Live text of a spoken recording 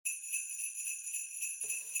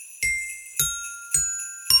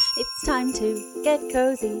It's time to get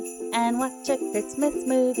cozy and watch a Christmas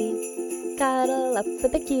movie. Cuddle up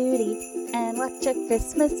with a cutie and watch a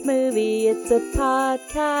Christmas movie. It's a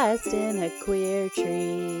podcast in a queer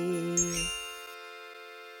tree.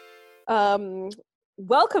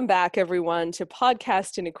 Welcome back, everyone, to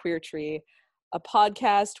Podcast in a Queer Tree, a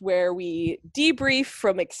podcast where we debrief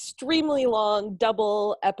from extremely long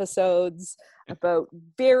double episodes about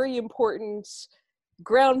very important,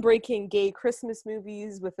 groundbreaking gay Christmas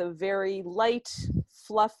movies with a very light,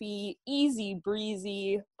 fluffy, easy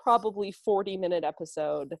breezy, probably 40-minute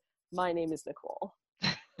episode. My name is Nicole.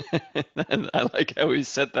 And I like how we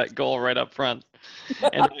set that goal right up front.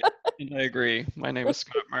 And I agree. My name is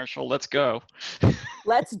Scott Marshall. Let's go.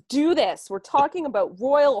 Let's do this. We're talking about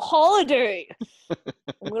Royal Holiday.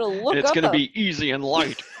 I'm going to look It's up going to be easy and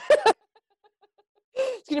light.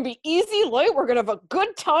 It's going to be easy, light. We're going to have a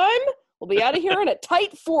good time. We'll be out of here in a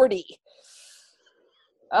tight 40.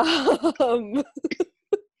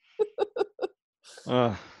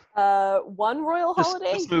 One Royal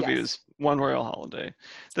Holiday? This movie Yes. is One Royal Holiday.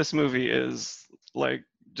 This movie is like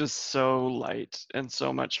just so light and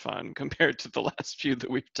so much fun compared to the last few that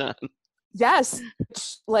we've done. Yes,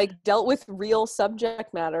 like dealt with real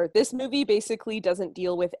subject matter. This movie basically doesn't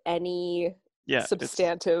deal with any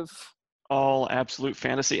substantive. It's all absolute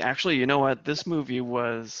fantasy. Actually, you know what? This movie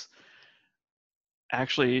was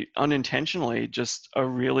actually unintentionally just a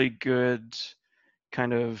really good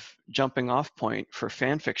kind of jumping off point for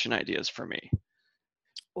fan fiction ideas for me.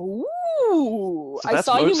 Ooh, So I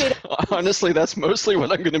saw you made. Honestly, that's mostly what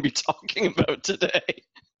I'm going to be talking about today.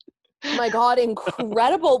 Oh my God,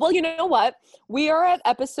 incredible. Well, you know what? We are at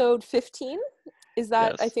episode 15. Is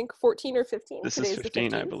that, Yes. I think, 14 or 15? This Today's is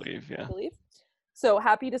 15, the 15th, I believe, yeah. So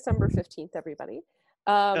happy December 15th, everybody.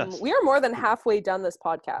 Yes. We are more than halfway done this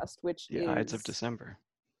podcast, which The is Ides of December.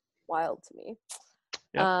 wild to me.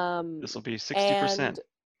 Yep. This will be 60%. And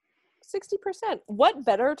 60%. What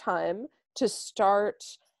better time to start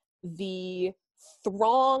the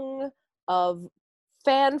throng of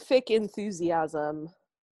fanfic enthusiasm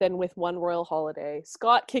than with One Royal Holiday?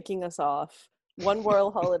 Scott kicking us off. One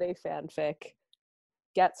Royal Holiday fanfic.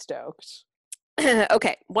 Get stoked.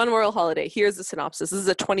 Okay, One Royal Holiday. Here's the synopsis. This is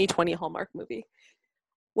a 2020 Hallmark movie.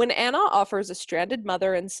 When Anna offers a stranded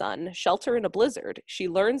mother and son shelter in a blizzard, she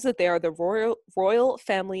learns that they are the royal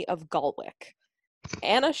family of Galwick.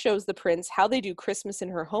 Anna shows the prince how they do Christmas in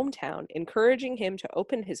her hometown, encouraging him to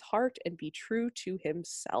open his heart and be true to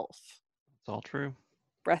himself. It's all true.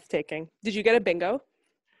 Breathtaking. Did you get a bingo?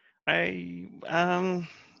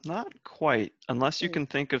 Not quite, unless you can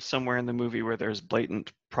think of somewhere in the movie where there's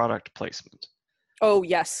blatant product placement. Oh,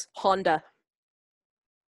 yes. Honda.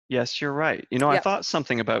 Yes, you're right. You know, I thought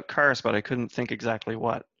something about cars, but I couldn't think exactly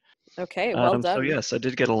what. Okay, well done. So yes, I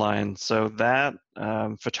did get a line. So that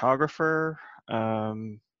photographer,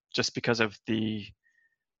 just because of the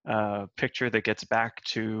picture that gets back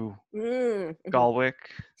to Galwick.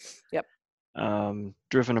 Yep.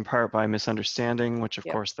 Driven apart by misunderstanding, which of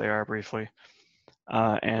course they are briefly.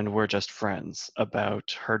 And we're just friends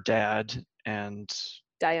about her dad and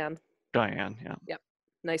Diane, yeah. Yep.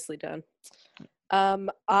 Nicely done.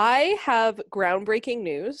 I have groundbreaking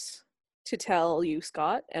news to tell you,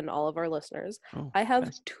 Scott, and all of our listeners. I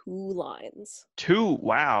have 2 lines. 2?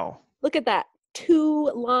 Wow. Look at that.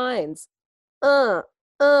 2 lines. And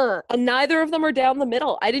neither of them are down the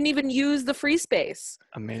middle. I didn't even use the free space.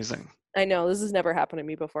 Amazing. I know, this has never happened to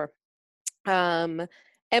me before.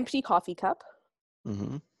 Empty coffee cup.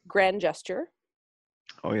 Mm-hmm. Grand gesture.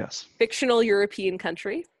 Oh, yes. Fictional European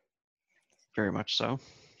country. Very much so.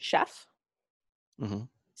 Chef. Mm-hmm.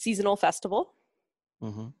 Seasonal festival.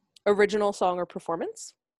 Mm-hmm. Original song or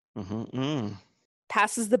performance. Mm-hmm.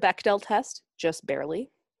 Passes the Bechdel test, just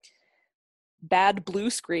barely. Bad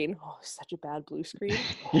blue screen. Oh, such a bad blue screen.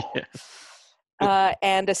 Yes.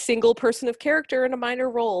 And a single person of character in a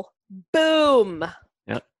minor role. Boom.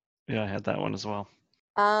 Yep. Yeah, I had that one as well.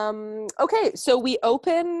 Okay, so we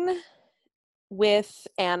open with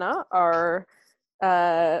Anna, our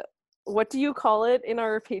what do you call it in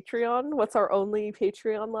our Patreon? What's our only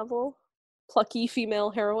Patreon level? Plucky female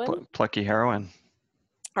heroine. Plucky heroine.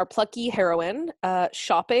 Our plucky heroine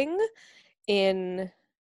shopping in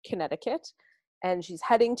Connecticut, and she's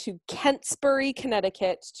heading to Kentsbury,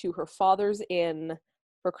 Connecticut, to her father's inn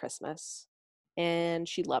for Christmas, and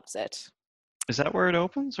she loves it. Is that where it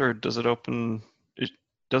opens, or does it open?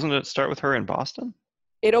 Doesn't it start with her in Boston?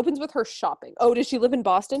 It opens with her shopping. Oh, does she live in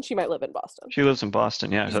Boston? She might live in Boston. She lives in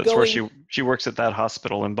Boston, yeah. That's where she works at that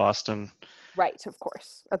hospital in Boston. Right, of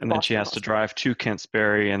course. And then she has to drive to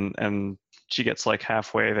Kentsbury, and she gets like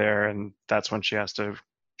halfway there, and that's when she has to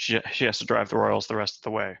drive the Royals the rest of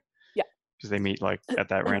the way. because they meet like at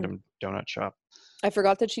that random donut shop. I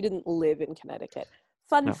forgot that she didn't live in Connecticut.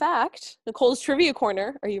 Fun No. fact, Nicole's Trivia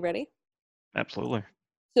Corner. Are you ready? Absolutely.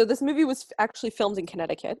 So this movie was actually filmed in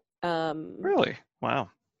Connecticut. Really? Wow.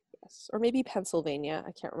 Yes, or maybe Pennsylvania.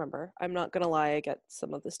 I can't remember. I'm not gonna lie, I get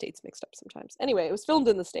some of the states mixed up sometimes. Anyway, it was filmed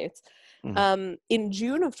in the States. In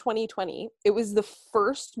June of 2020, it was the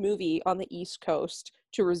first movie on the East Coast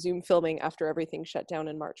to resume filming after everything shut down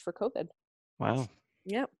in March for COVID. Wow.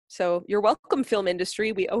 Yeah. So you're welcome, film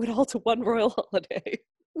industry. We owe it all to one royal holiday.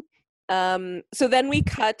 So then we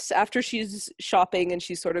cut after she's shopping and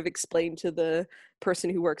she sort of explained to the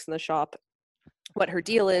person who works in the shop what her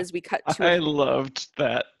deal is. We cut to I loved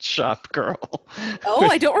that shop girl. Oh,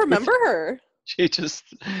 I don't remember her. She just,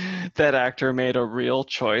 that actor made a real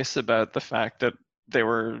choice about the fact that they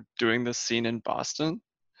were doing this scene in Boston.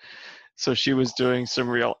 So she was doing some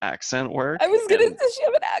real accent work. I was gonna say she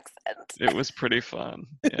have an accent. It was pretty fun.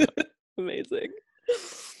 Yeah. Amazing.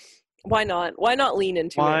 Why not? Why not lean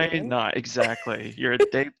into it? Why not? Exactly. You're a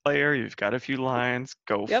day player. You've got a few lines.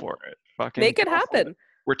 Go for it. Fucking make it go for happen. it.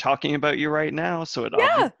 We're talking about you right now, so it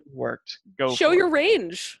obviously worked. Go show for your it.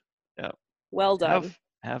 range. Yeah. Well done.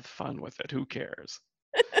 Have fun with it. Who cares?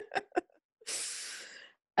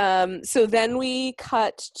 So then we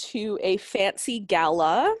cut to a fancy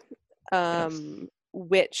gala,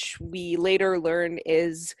 which we later learn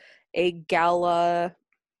is a gala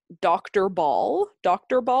doctor ball.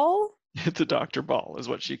 Doctor ball? The doctor ball is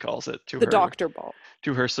what she calls it to the her doctor ball.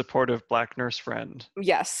 To her supportive black nurse friend.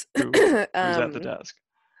 Yes. Who's at the desk.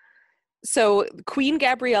 So Queen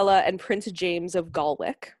Gabriella and Prince James of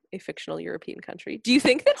Galwick, a fictional European country. Do you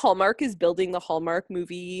think that Hallmark is building the Hallmark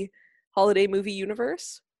holiday movie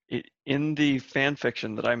universe? In the fan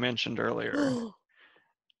fiction that I mentioned earlier,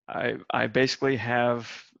 I basically have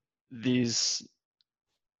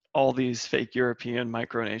all these fake European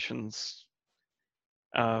micronations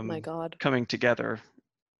oh my God. coming together.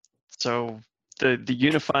 So the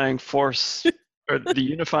unifying force or the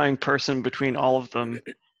unifying person between all of them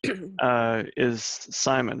is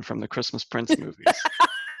Simon from the Christmas Prince movies,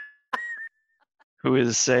 who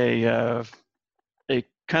is a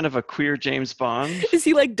kind of a queer James Bond. Is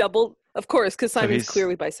he like double? Of course, because Simon's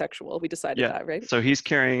clearly bisexual. We decided that, right? So he's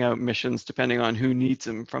carrying out missions depending on who needs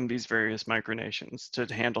him from these various micronations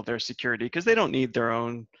to handle their security, because they don't need their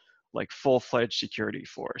own like full-fledged security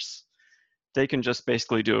force. They can just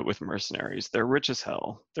basically do it with mercenaries. They're rich as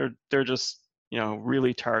hell. They're just,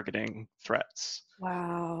 really targeting threats.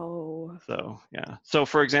 Wow. So, yeah. So,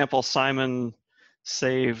 for example, Simon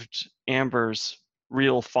saved Amber's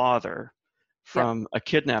real father from a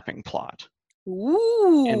kidnapping plot.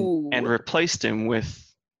 Ooh. And replaced him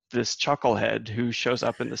with this chucklehead who shows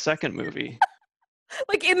up in the second movie.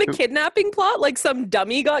 Like in the kidnapping plot? Like some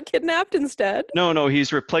dummy got kidnapped instead? No,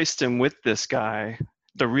 he's replaced him with this guy.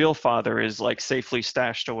 The real father is like safely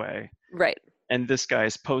stashed away. Right. And this guy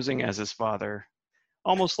is posing as his father,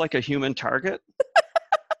 almost like a human target.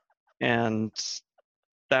 And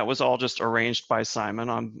that was all just arranged by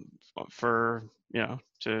Simon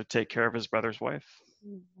to take care of his brother's wife.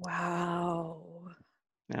 Wow.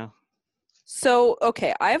 Yeah. So,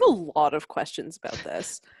 okay, I have a lot of questions about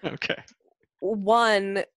this. Okay.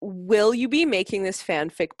 One, will you be making this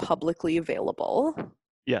fanfic publicly available?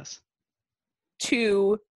 Yes.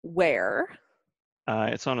 2, where?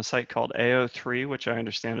 It's on a site called AO3, which I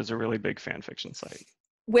understand is a really big fan fiction site.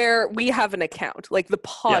 Where we have an account, like the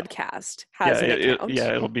podcast has an account.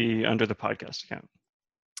 It'll be under the podcast account.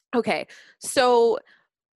 Okay, so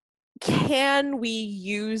can we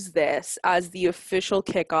use this as the official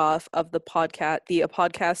kickoff of the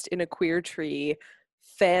podcast in a queer tree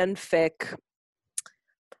fanfic?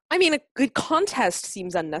 I mean, a good contest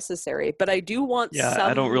seems unnecessary, but I do want some...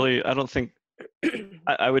 I don't think...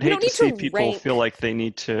 I would hate to see people feel like they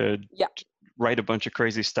need to write a bunch of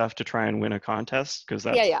crazy stuff to try and win a contest, because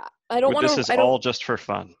that's... I don't want to... This is all just for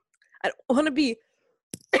fun. I don't want to be...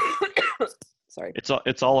 Sorry.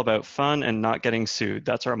 It's all about fun and not getting sued.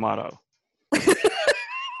 That's our motto.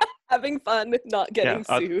 Having fun, not getting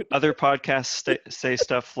sued. Other podcasts say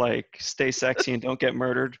stuff like "stay sexy and don't get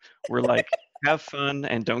murdered." We're like, have fun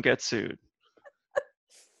and don't get sued.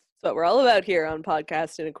 That's what we're all about here on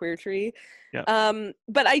Podcast in a Queer Tree. Yeah.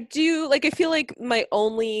 But I do I feel like my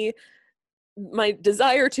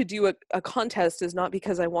desire to do a contest is not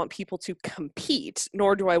because I want people to compete,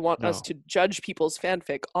 nor do I want us to judge people's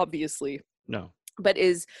fanfic, obviously. No. But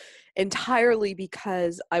is entirely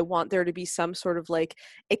because I want there to be some sort of like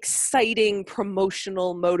exciting,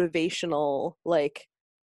 promotional, motivational like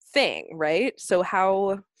thing, right? So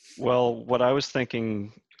how... Well, what I was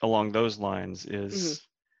thinking along those lines is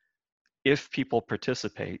if people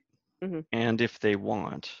participate, Mhm. and if they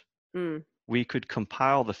want, Mm. we could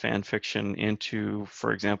compile the fan fiction into,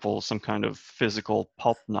 for example, some kind of physical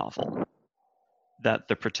pulp novel that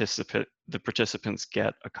the participants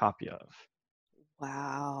get a copy of.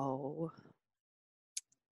 Wow.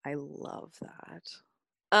 I love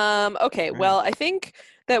that. Okay, Right. well, I think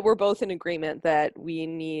that we're both in agreement that we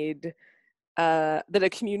need that a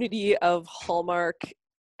community of Hallmark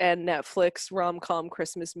and Netflix rom-com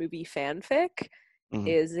Christmas movie fanfic Mhm.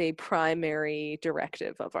 is a primary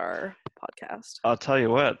directive of our podcast. I'll tell you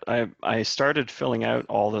what, I started filling out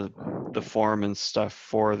all the form and stuff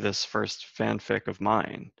for this first fanfic of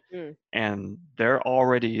mine, Mm. and there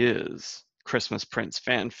already is Christmas Prince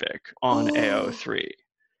fanfic on AO3.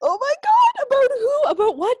 Oh my god, about who?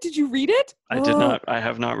 About what? Did you read it? I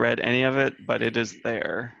have not read any of it, but it is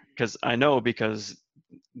there because I know because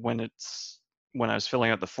when I was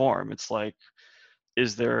filling out the form, it's like,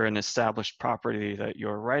 is there an established property that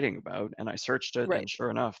you're writing about? And I searched it, and Right. sure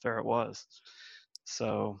enough, there it was.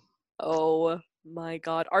 So Oh my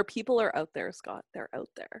god. Our people are out there, Scott. They're out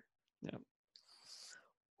there. yeah,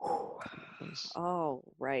 those Oh,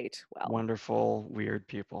 right. Well, wonderful, weird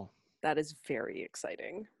people. that is very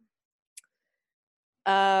exciting.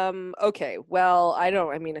 Okay. Well, I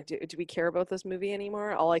mean, do we care about this movie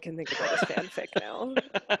anymore? All I can think about is fanfic now.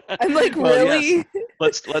 I'm like, Well, yes. really?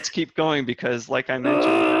 Let's keep going because, like I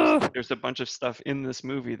mentioned, there's a bunch of stuff in this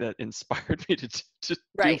movie that inspired me to do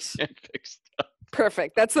Right. fanfic stuff.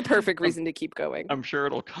 Perfect. That's the perfect I'm- reason to keep going. I'm sure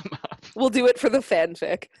it'll come up. We'll do it for the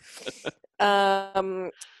fanfic.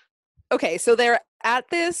 Okay, so they're at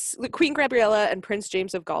this, the Queen Gabriella and Prince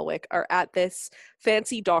James of Galwick are at this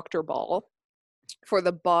fancy doctor ball for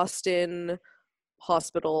the Boston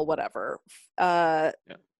hospital, whatever. Yeah.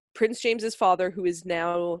 Prince James's father, who is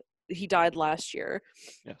now, he died last year,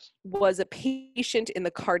 Yes. was a patient in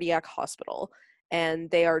the cardiac hospital.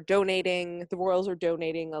 And they are donating, the royals are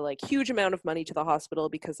donating a like huge amount of money to the hospital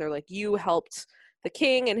because they're like, you helped the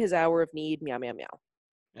king in his hour of need, meow, meow, meow.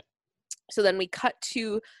 Yeah. So then we cut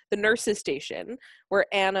to the nurse's station where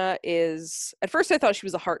Anna is, at first I thought she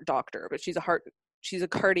was a heart doctor, but she's a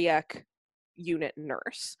cardiac unit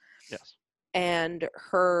nurse. Yes. And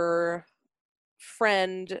her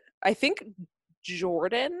friend, I think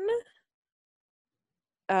Jordan,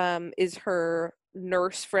 is her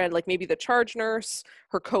nurse friend, like maybe the charge nurse,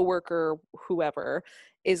 her coworker, whoever,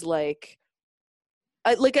 is like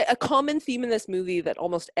a common theme in this movie that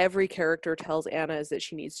almost every character tells Anna is that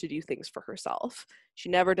she needs to do things for herself. She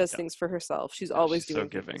never does Yeah. things for herself. She's Yeah, always she's so doing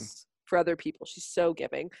giving. things for other people. She's so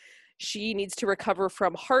giving. She needs to recover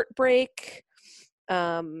from heartbreak.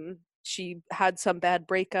 She had some bad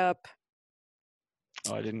breakup.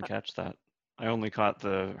 Oh, I didn't catch that. I only caught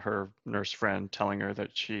her nurse friend telling her that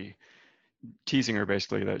teasing her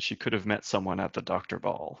basically that she could have met someone at the doctor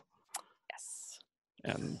ball. Yes.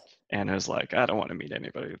 And Anna's like, I don't want to meet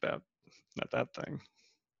anybody at that thing.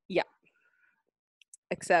 Yeah.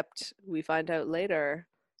 Except we find out later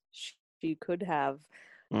she could have.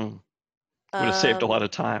 Would have saved a lot of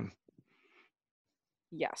time.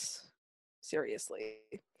 Yes. Seriously.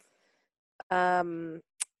 And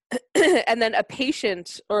then a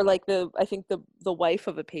patient, or like I think the wife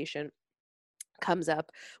of a patient comes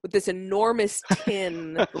up with this enormous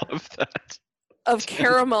tin I love that. of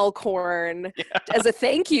caramel corn Yeah. as a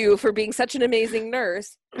thank you for being such an amazing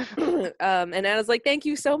nurse. And Anna's like, thank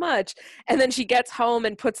you so much. And then she gets home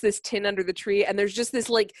and puts this tin under the tree, and there's just this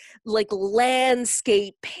like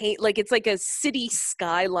landscape paint, like it's like a city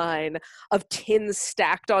skyline of tins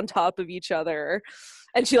stacked on top of each other.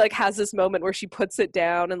 And she like has this moment where she puts it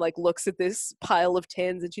down and like looks at this pile of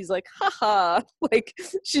tins, and she's like, haha, like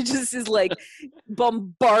she just is like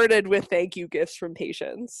bombarded with thank you gifts from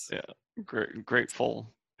patients. Yeah.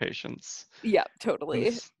 Grateful patience. Yeah,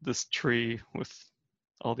 totally. This tree with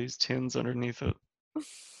all these tins underneath it.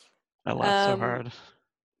 I laughed so hard.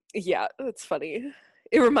 Yeah, it's funny.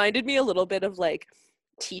 It reminded me a little bit of like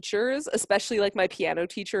teachers, especially like my piano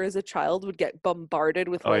teacher as a child would get bombarded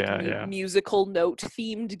with like musical note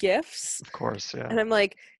themed gifts. Of course, yeah. And I'm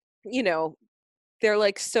like, they're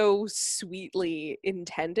like so sweetly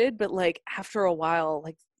intended, but like after a while,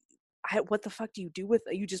 like what the fuck do you do with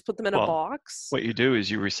it? You just put them in a box? What you do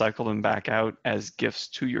is you recycle them back out as gifts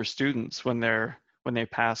to your students when they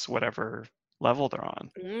pass whatever level they're on.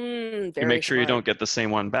 You make sure smart. you don't get the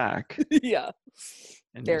same one back. Yeah.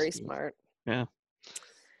 Very smart. Yeah.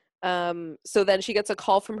 So then she gets a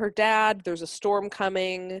call from her dad. There's a storm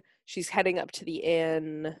coming. She's heading up to the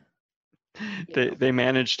inn. They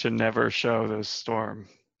managed to never show the storm.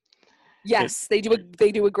 Yes, they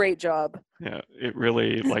do a great job. Yeah, it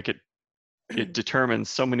really like it determines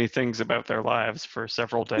so many things about their lives for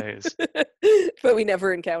several days. But we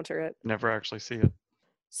never encounter it. Never actually see it.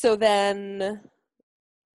 So then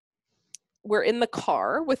we're in the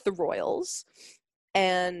car with the Royals,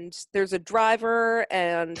 and there's a driver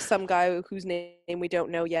and some guy whose name we don't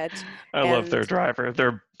know yet. I love their driver.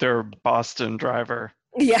 Their Boston driver.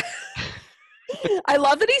 Yeah. I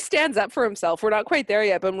love that he stands up for himself. We're not quite there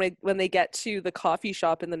yet, but when they get to the coffee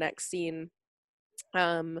shop in the next scene,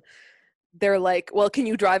 they're like, well, can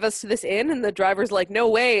you drive us to this inn? And the driver's like, no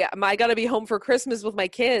way. I gotta be home for Christmas with my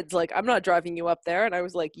kids. Like, I'm not driving you up there. And I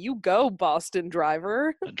was like, you go, Boston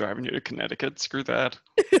driver. Driving you to Connecticut. Screw that.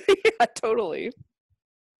 Yeah, totally.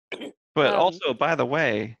 But also, by the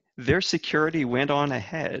way, their security went on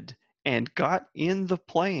ahead and got in the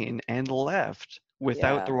plane and left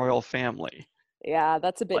without the royal family. Yeah,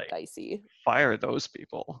 that's a bit dicey. Fire those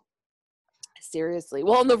people. Seriously.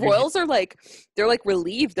 Well, and the Royals are like, they're like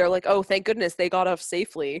relieved. They're like, oh, thank goodness they got off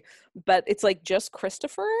safely. But it's like just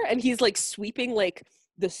Christopher, and he's like sweeping like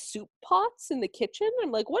the soup pots in the kitchen.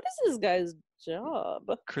 I'm like, what is this guy's job?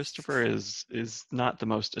 Christopher is not the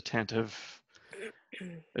most attentive,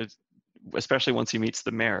 especially once he meets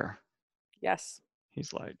the mayor. Yes.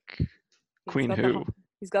 He's like, Queen who?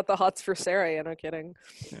 He's got the hots for Sarah, yeah, no kidding.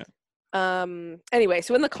 Yeah. Anyway,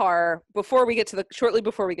 so in the car, shortly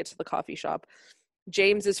before we get to the coffee shop,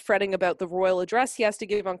 James is fretting about the royal address he has to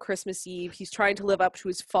give on Christmas Eve. He's trying to live up to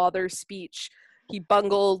his father's speech.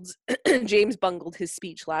 James bungled his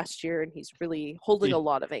speech last year, and he's really holding a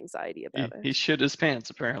lot of anxiety about it. He shit his pants,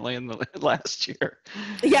 apparently, in the last year.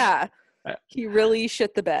 Yeah, he really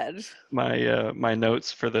shit the bed. My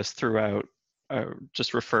notes for this throughout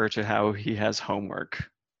just refer to how he has homework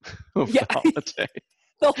over the holiday.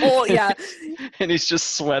 The whole, yeah. And he's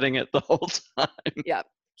just sweating it the whole time. Yeah.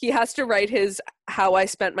 He has to write his How I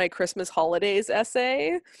Spent My Christmas Holidays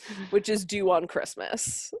essay, which is due on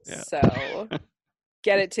Christmas. Yeah. So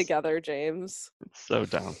get it together, James. It's so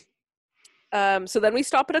dumb. So then we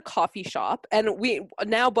stop at a coffee shop, and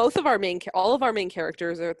all of our main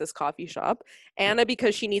characters are at this coffee shop. Anna,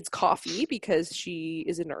 because she needs coffee, because she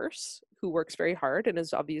is a nurse who works very hard and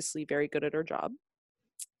is obviously very good at her job.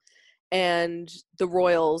 And the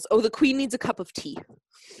Royals, the Queen needs a cup of tea.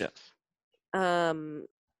 Yes. So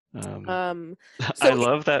I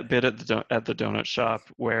love that bit at the donut shop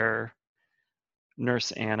where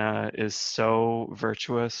Nurse Anna is so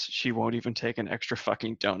virtuous she won't even take an extra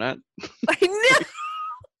fucking donut. I know.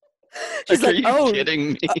 She's like, are you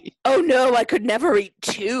kidding me? Oh no, I could never eat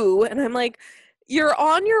two. And I'm like, you're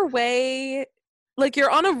on your way. Like,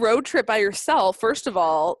 you're on a road trip by yourself. First of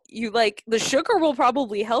all, the sugar will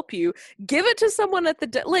probably help you. Give it to someone at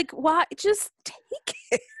the why? Just take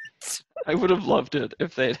it. I would have loved it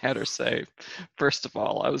if they'd had her say, first of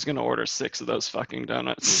all, I was going to order 6 of those fucking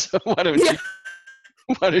donuts. So why don't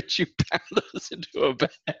you pound those into a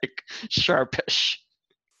bag? Sharpish.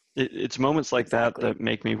 It's moments like that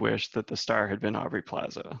make me wish that the star had been Aubrey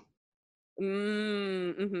Plaza.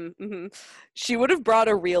 She would have brought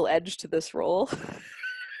a real edge to this role.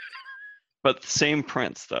 But same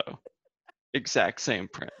prince, though. Exact same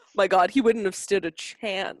prince. My God, he wouldn't have stood a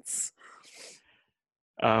chance.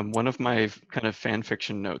 One of my kind of fan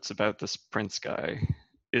fiction notes about this prince guy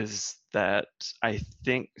is that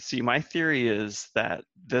my theory is that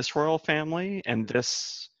this royal family and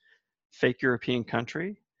this fake European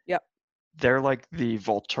country, they're like the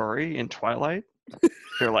Volturi in Twilight.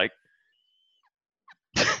 They're like,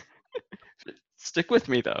 stick with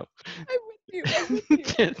me though. I'm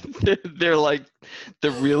with you. They're like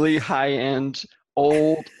the really high-end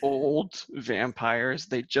old vampires.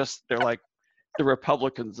 They're like the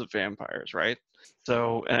Republicans of vampires, right?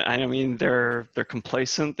 So I mean, they're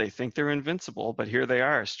complacent. They think they're invincible, but here they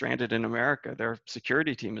are, stranded in America. Their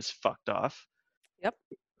security team is fucked off. Yep.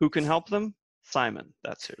 Who can help them? Simon.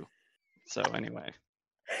 That's who. So anyway.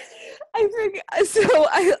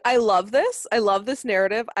 I love this. I love this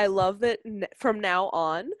narrative. I love that from now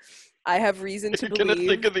on, I have reason to believe. You're gonna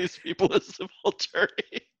think of these people as the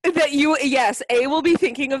Volturi. That A will be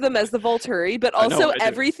thinking of them as the Volturi, but also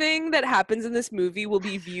everything that happens in this movie will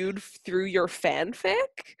be viewed through your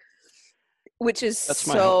fanfic, which is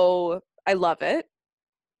I love it.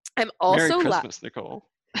 I'm also Merry Christmas, Nicole.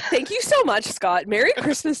 Thank you so much, Scott. Merry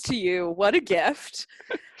Christmas to you. What a gift.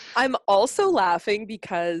 I'm also laughing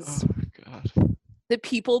because the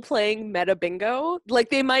people playing Meta Bingo,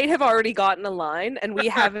 they might have already gotten a line and we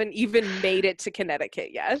haven't even made it to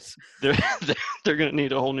Connecticut yet. They're going to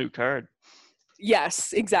need a whole new card.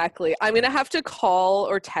 Yes, exactly. I'm going to have to call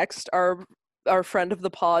or text our friend of the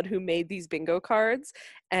pod who made these bingo cards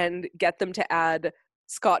and get them to add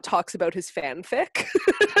Scott talks about his fanfic.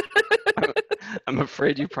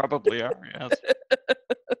 afraid you probably are, yes.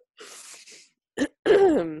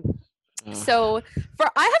 So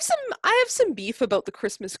I have some beef about the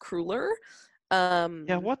Christmas cruller.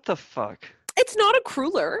 Yeah, what the fuck? It's not a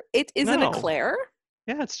cruller. It is an No. eclair.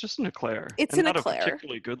 Yeah, it's just an eclair. It's and an not eclair. a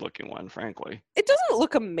particularly good-looking one, frankly. It doesn't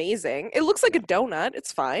look amazing. It looks like a donut.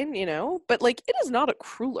 It's fine, you know, but like it is not a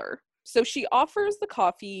cruller. So she offers the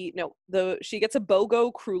coffee. No, she gets a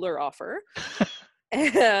BOGO cruller offer.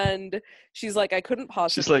 And she's like, I couldn't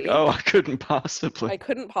possibly. She's like, oh, I couldn't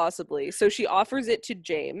possibly. So she offers it to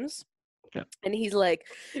James. Yeah. And he's like,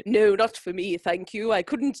 no, not for me, thank you. I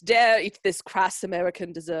couldn't dare eat this crass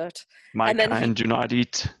American dessert. My kind do not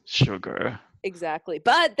eat sugar. Exactly.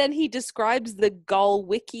 But then he describes the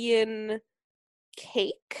Galwickian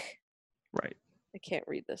cake. Right. I can't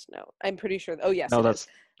read this note. I'm pretty sure. Oh, yes. No, that's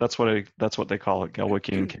what they call it,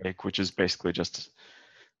 Galwickian cake, which is basically just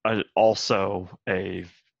also a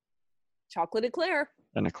chocolate eclair.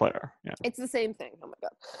 An eclair, yeah. It's the same thing. Oh my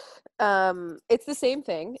god. It's the same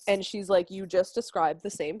thing. And she's like, you just described the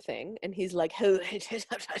same thing. And he's like,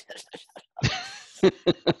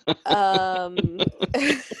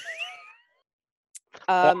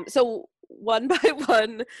 so one by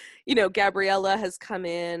one, you know, Gabriella has come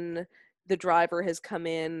in, the driver has come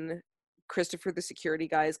in, Christopher, the security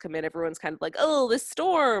guy, has come in. Everyone's kind of like, oh, this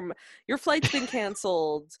storm, your flight's been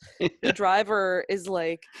canceled. The driver is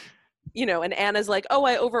like, you know, and Anna's like, oh,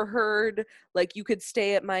 I overheard, like, you could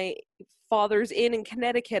stay at my father's inn in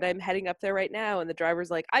Connecticut. I'm heading up there right now. And the driver's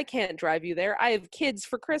like, I can't drive you there. I have kids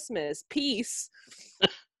for Christmas. Peace.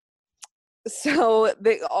 So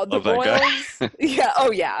the Royals, yeah,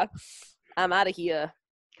 oh yeah, I'm out of here.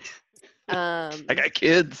 I got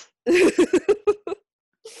kids.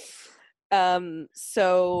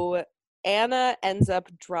 So Anna ends up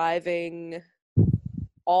driving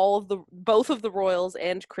both of the Royals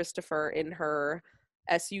and Christopher in her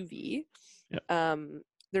SUV. Yep.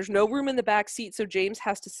 There's no room in the back seat, so James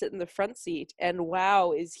has to sit in the front seat. And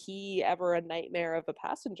wow, is he ever a nightmare of a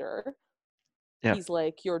passenger? Yeah. He's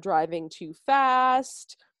like, you're driving too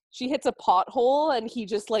fast. She hits a pothole and he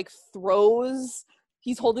just like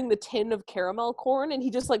he's holding the tin of caramel corn and he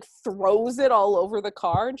just like throws it all over the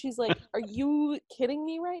car. And she's like, are you kidding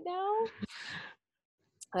me right now?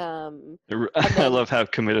 I love how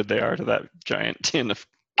committed they are to that giant tin of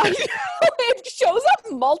I know, it shows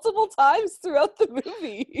up multiple times throughout the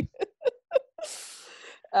movie.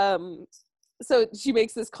 So she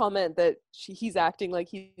makes this comment that he's acting like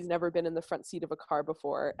he's never been in the front seat of a car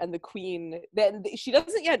before. And the Queen, then she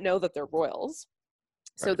doesn't yet know that they're royals.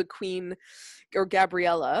 So right. The Queen, or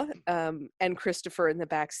Gabriella, and Christopher in the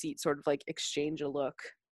back seat sort of like exchange a look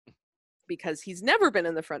because he's never been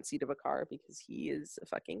in the front seat of a car because he is a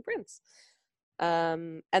fucking prince.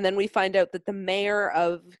 And then we find out that the mayor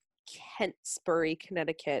of Kentsbury,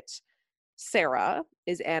 Connecticut, Sarah,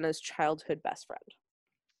 is Anna's childhood best friend.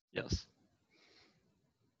 Yes.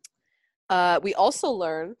 We also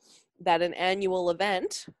learn that an annual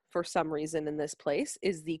event, for some reason in this place,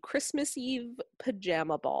 is the Christmas Eve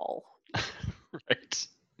pajama ball. Right.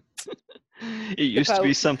 It used to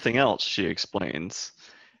be something else, she explains.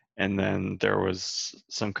 And then there was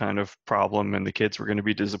some kind of problem and the kids were going to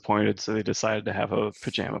be disappointed, so they decided to have a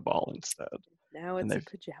pajama ball instead. Now it's a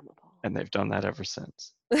pajama ball. And they've done that ever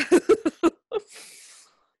since.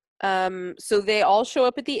 So they all show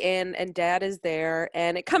up at the inn and Dad is there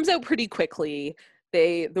and it comes out pretty quickly.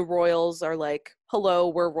 The royals are like, hello,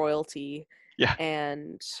 we're royalty. Yeah.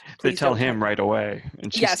 And they tell him right away.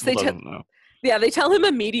 And she still doesn't know. Yeah, they tell him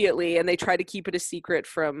immediately and they try to keep it a secret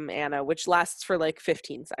from Anna, which lasts for like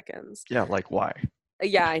 15 seconds. Yeah, like why?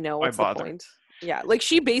 Yeah, I know. What's the point? Yeah, like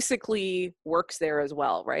she basically works there as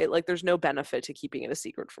well, right? Like there's no benefit to keeping it a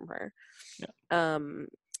secret from her. Yeah.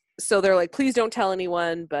 So they're like, please don't tell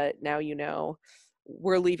anyone, but now you know.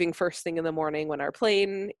 We're leaving first thing in the morning when our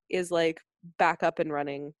plane is like back up and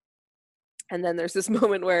running. And then there's this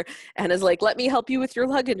moment where Anna's like, let me help you with your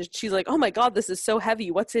luggage. And she's like, oh my God, this is so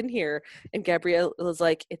heavy. What's in here? And Gabriella's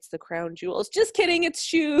like, it's the crown jewels. Just kidding, it's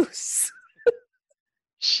shoes.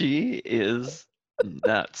 She is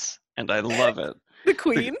nuts. And I love it. The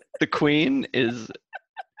Queen? The Queen is...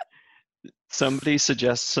 Somebody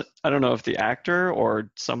suggests, I don't know if the actor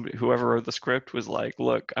or somebody, whoever wrote the script was like,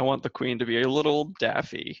 look, I want the Queen to be a little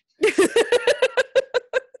daffy.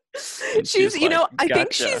 She's you know, I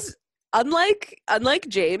think she's, unlike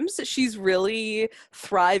James, she's really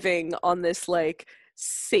thriving on this like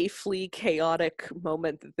safely chaotic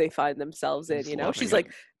moment that they find themselves in, you know? She's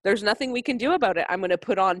like, there's nothing we can do about it. I'm going to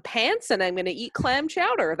put on pants and I'm going to eat clam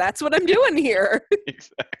chowder. That's what I'm doing here.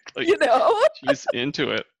 Exactly. You know? She's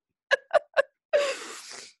into it.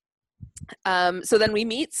 So then we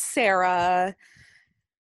meet Sarah.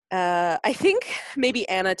 I think maybe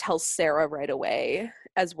Anna tells Sarah right away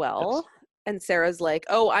as well. Yes. And Sarah's like,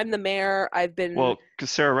 "Oh, I'm the mayor. I've been..." Well, because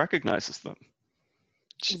Sarah recognizes them.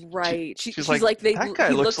 Right. She's She's like, that guy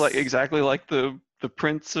he looks like exactly like the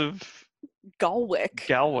Prince of Galwick.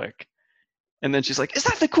 Galwick. And then she's like, "Is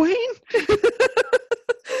that the Queen?"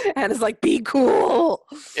 Anna's like, "Be cool."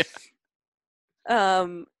 Yeah.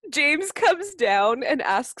 James comes down and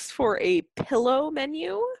asks for a pillow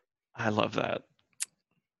menu. I love that.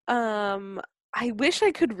 I wish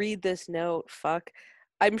I could read this note. Fuck.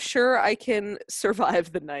 I'm sure I can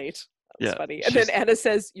survive the night. That's funny. And then Anna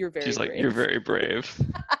says, "You're very brave." She's like, "You're very brave."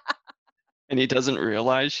 And he doesn't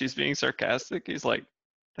realize she's being sarcastic. He's like,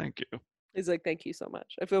 "Thank you." He's like, "Thank you so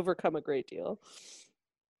much. I've overcome a great deal."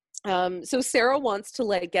 So Sarah wants to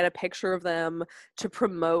like get a picture of them to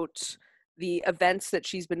promote the events that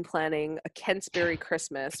she's been planning, a Kentsbury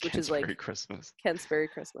Christmas, which is like Kentsbury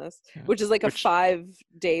Christmas, yeah. which is like a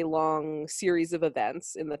 5-day long series of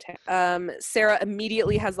events in the town. Sarah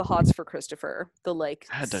immediately has the hots for Christopher, the like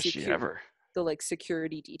does she ever? The like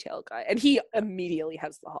security detail guy, and he immediately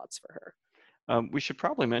has the hots for her. We should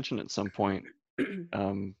probably mention at some point. I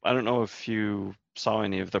don't know if you saw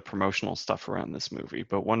any of the promotional stuff around this movie,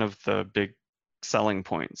 but one of the big selling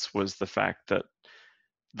points was the fact that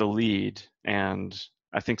the lead and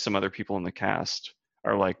I think some other people in the cast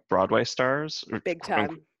are like Broadway stars, or big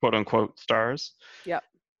time, quote unquote stars. Yep.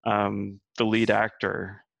 The lead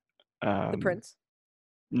actor. The Prince?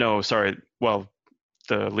 No, sorry. Well,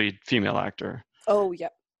 the lead female actor. Oh,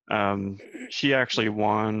 yep. She actually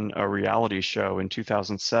won a reality show in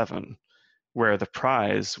 2007 where the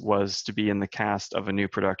prize was to be in the cast of a new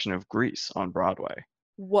production of Grease on Broadway.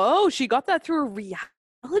 Whoa, she got that through a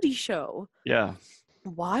reality show. Yeah.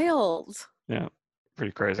 Wild. Yeah,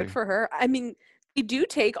 pretty crazy. Good for her. I mean, they do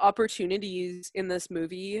take opportunities in this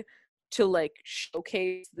movie to like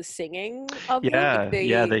showcase the singing of them. Like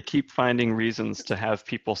they keep finding reasons to have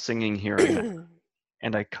people singing here and there.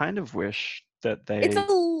 And I kind of wish that they...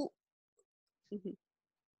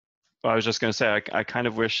 I was just going to say, I kind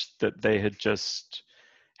of wish that they had just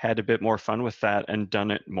had a bit more fun with that and done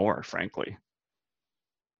it more, frankly.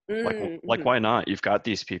 Like, why not? You've got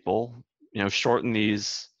these people, shorten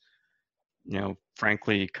these,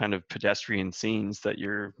 frankly, kind of pedestrian scenes that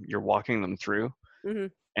you're walking them through,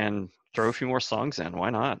 and throw a few more songs in. Why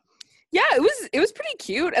not? Yeah, it was pretty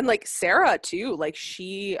cute. And like Sarah too, like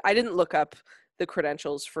I didn't look up the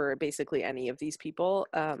credentials for basically any of these people,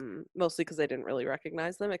 mostly because I didn't really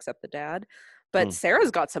recognize them except the dad. But Sarah's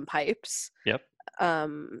got some pipes. Yep.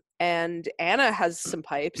 And Anna has some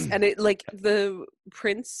pipes, and it like the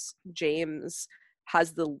Prince James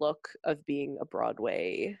has the look of being a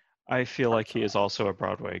Broadway. I feel like he is also a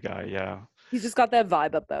Broadway guy. Yeah. He's just got that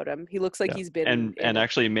vibe about him. He looks like he's been and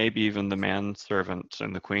actually maybe even the manservant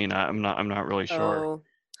and the Queen. I'm not really sure.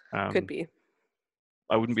 Could be.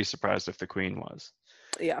 I wouldn't be surprised if the Queen was.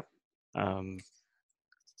 Yeah. But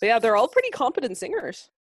yeah, they're all pretty competent singers.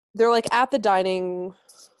 They're like at the dining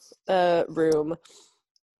room,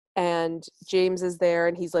 and James is there,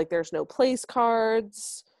 and he's like, "There's no place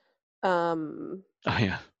cards." Oh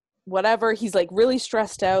yeah. Whatever. He's like really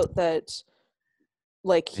stressed out that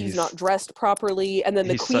like he's not dressed properly, and then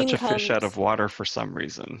the Queen comes. He's such a fish out of water for some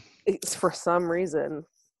reason. It's for some reason.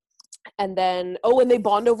 And then and they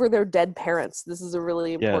bond over their dead parents. This is a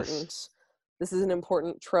really important. Yes. This is an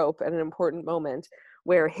important trope and an important moment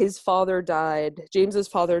where his father died. James's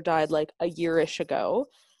father died like a year-ish ago,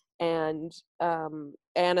 and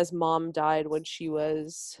Anna's mom died when she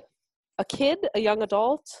was a young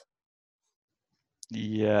adult.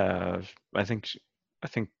 Yeah, I think she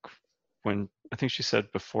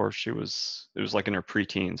said before it was like in her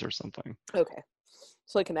preteens or something. Okay.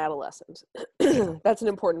 So like an adolescent. That's an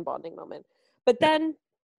important bonding moment. But then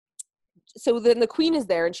the Queen is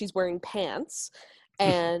there and she's wearing pants,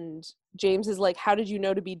 and James is like, "How did you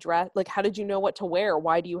know to be dressed? Like, how did you know what to wear?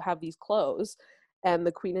 Why do you have these clothes?" And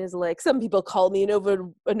the Queen is like, "Some people call me an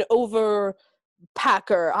overpacker.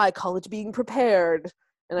 I call it being prepared."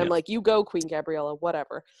 And I'm like, "You go, Queen Gabriella,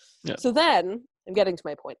 whatever." Yeah. So then, I'm getting to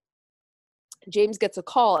my point. James gets a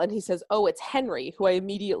call and he says, "Oh, it's Henry," who I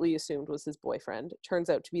immediately assumed was his boyfriend. Turns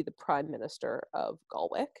out to be the Prime Minister of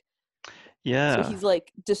Galwick. Yeah. So he's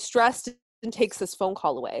like distressed and takes this phone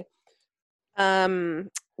call away.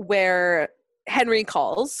 Where Henry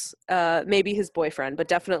calls, maybe his boyfriend, but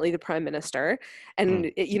definitely the Prime Minister.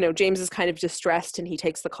 And, James is kind of distressed and he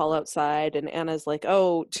takes the call outside, and Anna's like,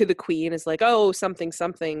 to the Queen is like,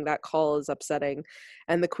 something, that call is upsetting.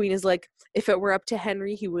 And the Queen is like, if it were up to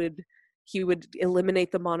Henry, he would he would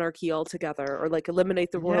eliminate the monarchy altogether, or like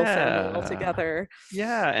eliminate the royal family Yeah. altogether.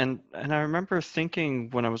 Yeah, and I remember thinking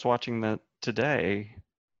when I was watching that today,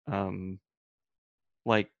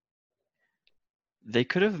 like they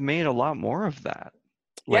could have made a lot more of that.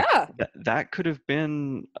 Like Yeah. that could have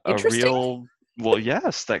been a Interesting. real, well,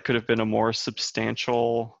 yes, that could have been a more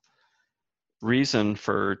substantial reason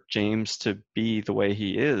for James to be the way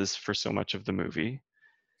he is for so much of the movie.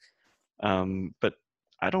 But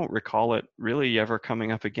I don't recall it really ever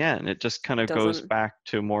coming up again. It just kind It of goes doesn't. back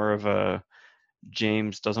to more of a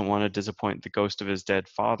James doesn't want to disappoint the ghost of his dead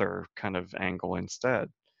father kind of angle instead.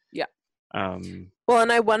 Yeah. Um, Well,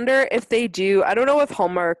 and I wonder if they do, I don't know if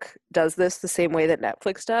Hallmark does this the same way that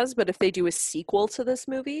Netflix does, but if they do a sequel to this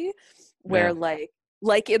movie where Yeah.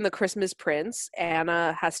 like in The Christmas Prince,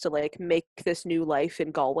 Anna has to like make this new life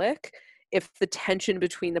in Galwick, if the tension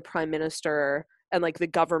between the prime minister and like the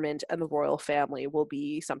government and the royal family will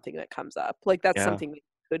be something that comes up. Like that's yeah. something we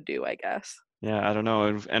could do, I guess. Yeah, I don't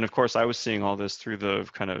know. And of course, I was seeing all this through the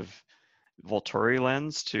kind of Volturi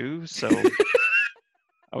lens too. So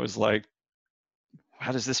I was like,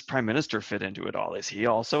 how does this prime minister fit into it all? Is he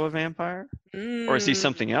also a vampire? Or is he Mm.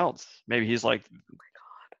 something else? Maybe he's like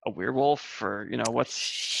a werewolf, or, what's,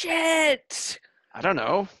 Shit. I don't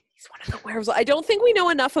know. He's one of the werewolves. I don't think we know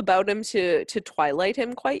enough about him to Twilight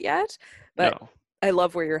him quite yet, but No. I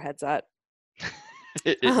love where your head's at.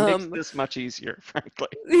 It makes this much easier, frankly.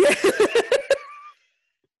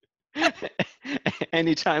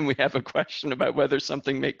 Anytime we have a question about whether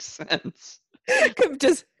something makes sense.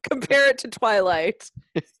 Just compare it to Twilight.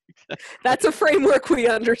 That's a framework we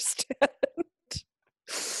understand.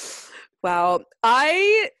 Wow.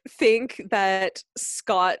 I think that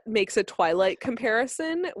Scott makes a Twilight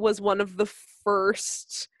comparison was one of the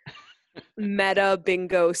first meta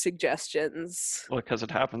bingo suggestions. Well, because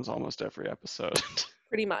it happens almost every episode.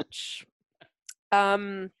 Pretty much.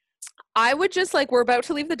 I would just like, we're about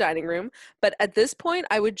to leave the dining room, but at this point,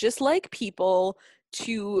 I would just like people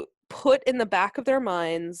to put in the back of their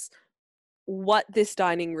minds what this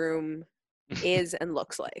dining room is and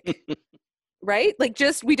looks like. Right? Like,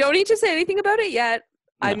 just, we don't need to say anything about it yet.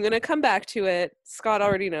 No. I'm going to come back to it. Scott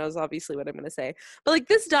already knows, obviously, what I'm going to say. But, like,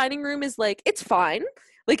 this dining room is, like, it's fine.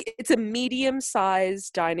 Like, it's a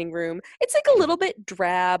medium-sized dining room. It's, like, a little bit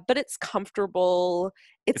drab, but it's comfortable.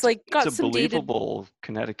 It's like, got it's a some believable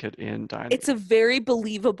Connecticut Inn dining It's a very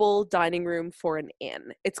believable dining room for an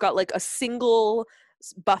inn. It's got, like, a single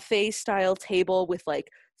buffet-style table with,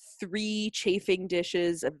 like, 3 chafing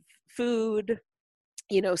dishes of food,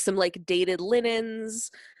 some like dated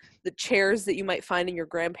linens, the chairs that you might find in your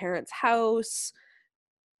grandparents' house.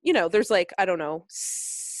 There's like, I don't know,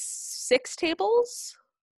 6 tables.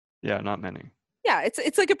 Yeah, not many. Yeah,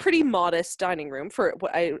 it's like a pretty modest dining room for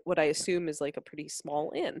what I assume is like a pretty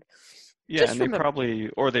small inn. Yeah, Just and remember-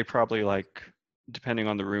 they probably like, depending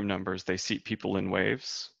on the room numbers, they seat people in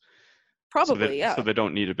waves. Probably, yeah. So they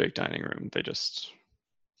don't need a big dining room. They just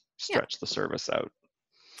stretch the service out.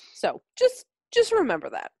 So just remember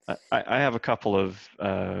that. I have a couple of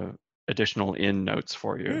additional inn notes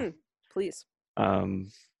for you. Please.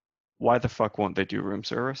 Why the fuck won't they do room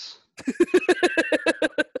service?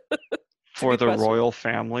 For the question. royal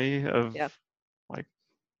family of, Yeah. like,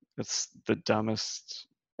 it's the dumbest.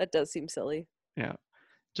 That does seem silly. Yeah.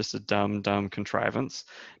 Just a dumb contrivance.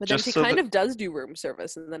 But then Just she so kind that- of does do room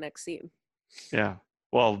service in the next scene. Yeah.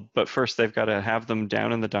 Well, but first they've got to have them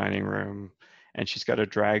down in the dining room, and she's got to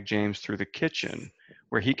drag James through the kitchen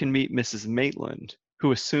where he can meet Mrs. Maitland,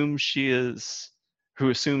 who assumes James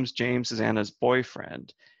is Anna's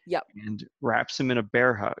boyfriend. Yep. And wraps him in a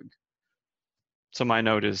bear hug. So my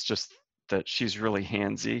note is just that she's really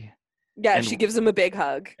handsy. Yeah, And- she gives him a big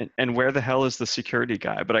hug. And where the hell is the security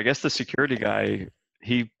guy? But I guess the security guy,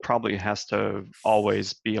 he probably has to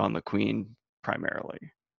always be on the queen primarily.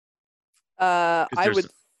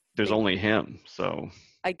 There's only him, so.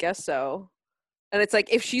 I guess so. And it's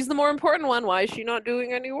like, if she's the more important one, why is she not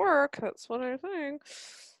doing any work? That's what I think.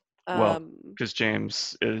 Well, because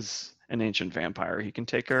James is an ancient vampire. He can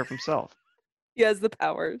take care of himself. He has the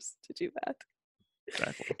powers to do that.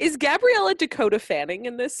 Exactly. Is Gabriella Dakota Fanning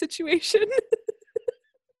in this situation?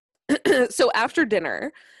 So after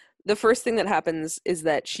dinner, the first thing that happens is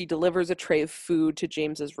that she delivers a tray of food to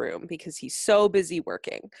James's room because he's so busy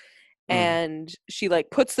working. And she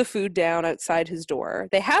like puts the food down outside his door.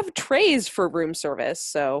 They have trays for room service,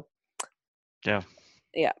 so Yeah.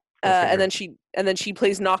 and then she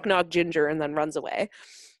plays knock knock Ginger and then runs away.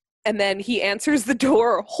 And then he answers the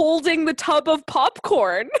door holding the tub of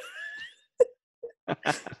popcorn.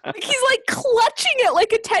 Like, he's like clutching it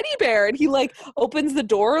like a teddy bear, and he like opens the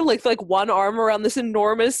door like one arm around this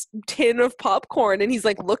enormous tin of popcorn, and he's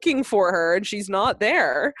like looking for her, and she's not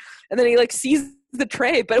there. And then he like sees the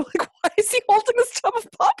tray, but like, why is he holding this tub of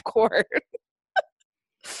popcorn?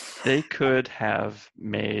 They could have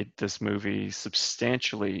made this movie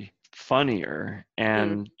substantially funnier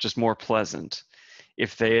and just more pleasant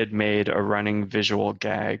if they had made a running visual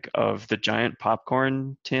gag of the giant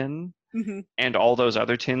popcorn tin and all those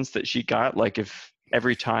other tins that she got. Like, if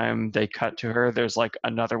every time they cut to her, there's like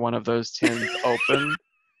another one of those tins open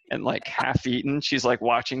and like half eaten. She's like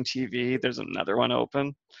watching TV. There's another one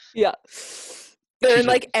open. Yeah. They're in She's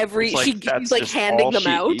like just- every, it's like, she's that's like just handing all them she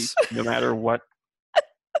out. eats, no matter what.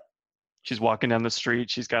 She's walking down the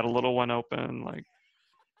street. She's got a little one open. Like,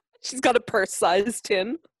 She's got a purse-sized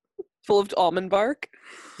tin full of almond bark.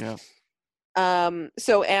 yeah.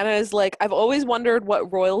 So Anna is like, I've always wondered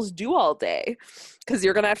what royals do all day, because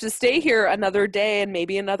you're gonna have to stay here another day and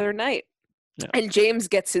maybe another night. Yeah. And James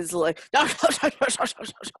gets his like,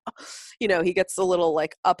 you know, he gets a little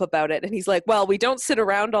like up about it, and he's like, well, we don't sit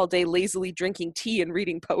around all day lazily drinking tea and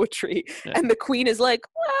reading poetry. Yeah. And the Queen is like,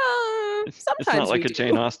 well, sometimes It's not like we a do.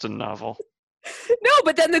 Jane Austen novel. No,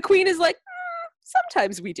 but then the Queen is like,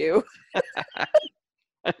 sometimes we do.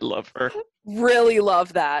 I love her. Really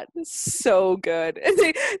love that. So good. And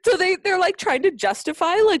they're like trying to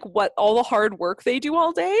justify like what all the hard work they do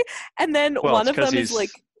all day, and then Well, one of them is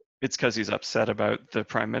like, it's because he's upset about the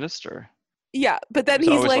prime minister. yeah, but then He's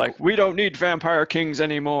he's always like we don't need vampire kings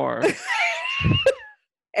anymore.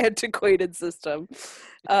 antiquated system.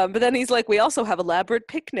 But then he's like, we also have elaborate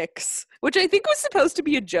picnics, which I think was supposed to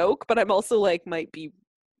be a joke, but I'm also like, might be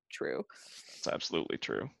true. It's absolutely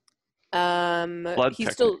true. He's Blood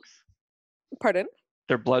picnics. still, pardon?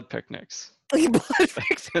 They're blood picnics. Blood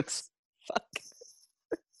picnics. Fuck.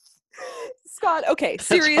 Scott, okay,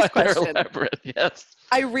 serious That's why they're question. elaborate, yes.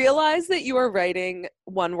 I realize that you are writing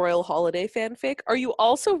One Royal Holiday fanfic. Are you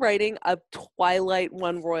also writing a Twilight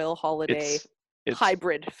One Royal Holiday It's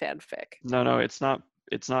hybrid fanfic? No, it's not.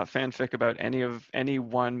 It's not fanfic about any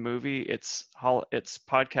one movie. It's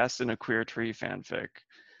podcast in a queer tree fanfic.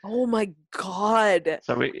 Oh my god.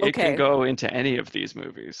 So it Okay. can go into any of these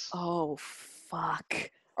movies. Oh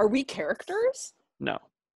fuck. Are we characters? No,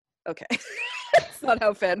 Okay. That's not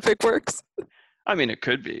how fanfic works. I mean it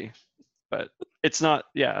could be, but it's not.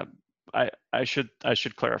 Yeah, I should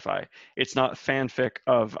clarify. It's not fanfic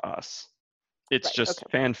of us. It's Right, just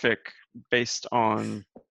okay. fanfic based on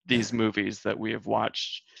these movies that we have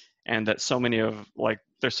watched, and that so many of, like,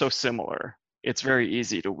 they're so similar. It's very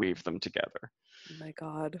easy to weave them together. Oh my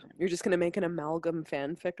god. You're just gonna make an amalgam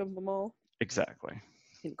fanfic of them all? Exactly.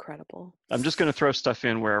 Incredible. I'm just going to throw stuff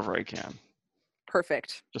in wherever I can,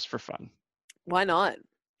 Perfect. just for fun. Why not?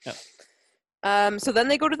 Yeah. So then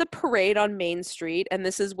they go to the parade on Main Street, and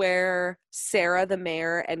this is where Sarah, the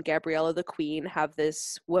mayor, and Gabriella, the queen, have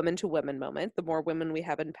this woman-to-woman moment. The more women we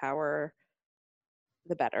have in power,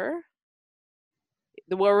 the better.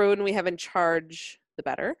 The more women we have in charge, the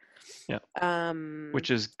better. Yeah.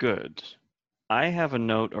 Which is good. I have a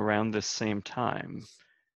note around this same time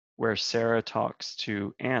where Sarah talks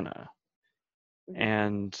to Anna,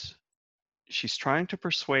 and she's trying to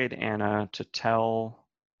persuade Anna to tell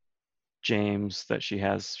James that she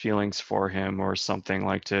has feelings for him or something,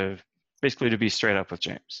 like to be straight up with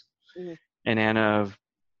James. Mhm. And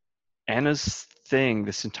Anna's thing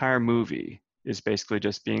this entire movie is basically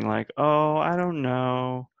just being like, oh, I don't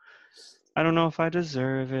know if I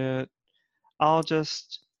deserve it. I'll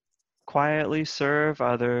just quietly serve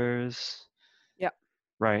others. Yep.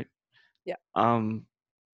 Right. Yeah.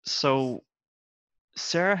 So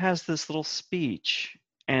Sarah has this little speech,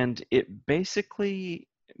 and it basically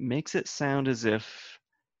makes it sound as if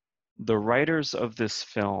the writers of this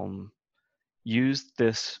film used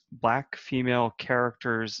this Black female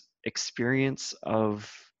character's experience of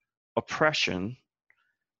oppression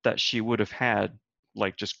that she would have had,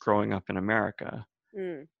 like, just growing up in America,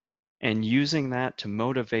 and using that to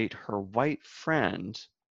motivate her white friend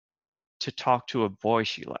to talk to a boy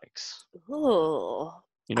she likes. Oh.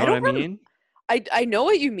 You know what I mean? I know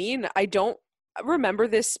what you mean. I don't remember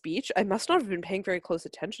this speech. I must not have been paying very close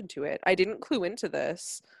attention to it. I didn't clue into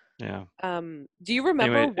this. Yeah. Do you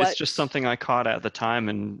remember Anyway, what? it's just something I caught at the time,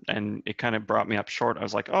 and it kind of brought me up short. I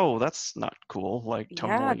was like, oh, that's not cool. Like, tonally.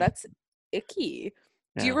 Yeah, that's icky.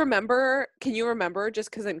 Do you remember? Can you remember? Just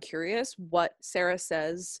because I'm curious, what Sarah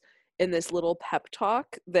says in this little pep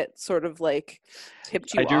talk that sort of like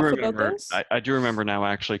tipped you off about this? I do remember now,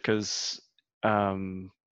 actually, because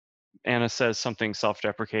Anna says something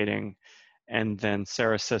self-deprecating, and then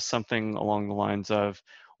Sarah says something along the lines of,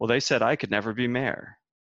 well, they said I could never be mayor.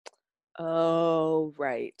 Oh,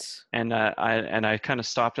 right. And I kind of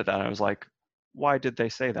stopped at that. I was like, why did they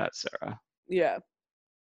say that, Sarah? Yeah.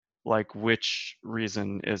 Like, which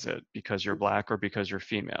reason is it? Because you're black or because you're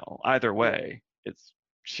female? Either way, it's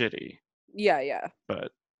shitty. Yeah. But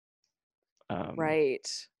Right.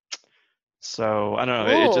 so I don't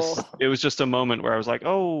know. Oh, It was just a moment where I was like,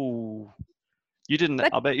 oh, you didn't.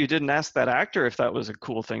 that, I'll bet you didn't ask that actor if that was a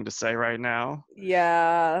cool thing to say right now.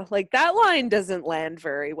 yeah, like that line doesn't land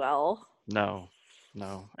very well. No.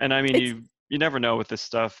 And I mean, It's you never know with this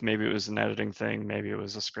stuff. Maybe it was an editing thing. Maybe it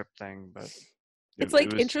was a script thing. But it's it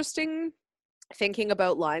like was, interesting thinking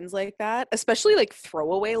about lines like that, especially like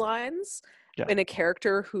throwaway lines yeah. in a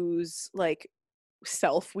character whose like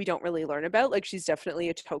self we don't really learn about. Like she's definitely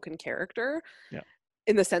a token character. Yeah.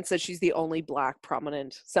 In the sense that she's the only black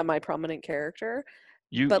prominent, semi-prominent character.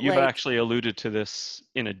 But You've like, actually alluded to this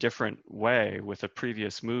in a different way with a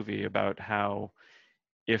previous movie about how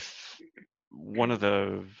if one of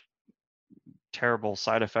the terrible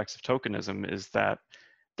side effects of tokenism is that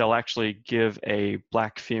they'll actually give a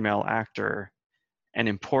black female actor an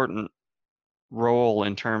important role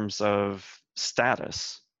in terms of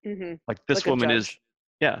status. Like this like a woman is, judge.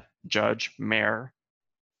 yeah, judge, mayor,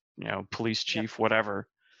 police Yeah. chief, whatever.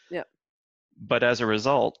 Yeah. But as a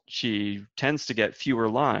result, she tends to get fewer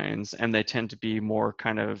lines, and they tend to be more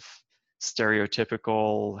kind of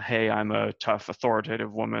stereotypical, hey, I'm a tough,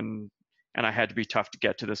 authoritative woman, and I had to be tough to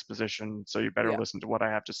get to this position, so you better Yeah. listen to what I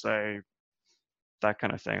have to say, that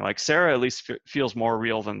kind of thing. Like Sarah at least feels more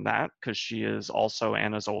real than that, because she is also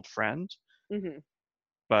Anna's old friend.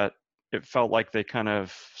 But it felt like they kind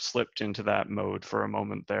of slipped into that mode for a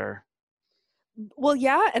moment there. Well,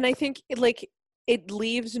 yeah, and I think it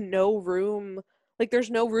leaves no room. Like, there's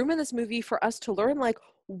no room in this movie for us to learn like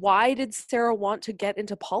why did Sarah want to get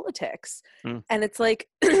into politics? And it's like,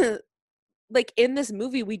 like in this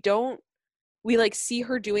movie, we like see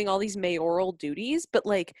her doing all these mayoral duties, but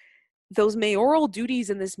like those mayoral duties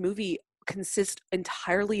in this movie consist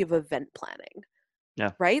entirely of event planning.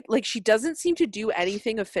 Yeah. Right? Like she doesn't seem to do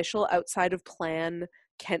anything official outside of plan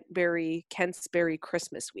Kentsbury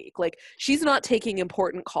Christmas week. Like she's not taking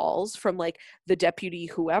important calls from like the deputy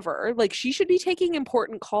whoever. Like she should be taking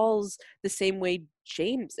important calls the same way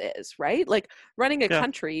James is, right? Like running a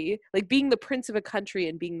country, like being the prince of a country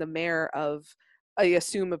and being the mayor of, I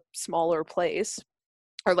assume, a smaller place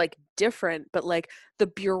are like different, but like the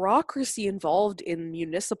bureaucracy involved in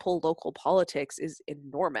municipal local politics is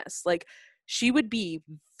enormous. Like she would be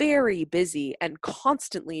very busy and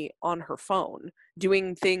constantly on her phone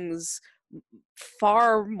doing things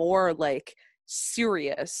far more like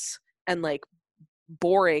serious and like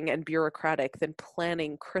boring and bureaucratic than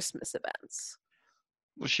planning Christmas events.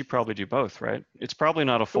 Well, she'd probably do both, right? It's probably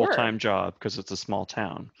not a full-time job because it's a small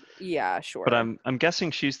town. Yeah, sure. But I'm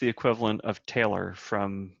guessing she's the equivalent of Taylor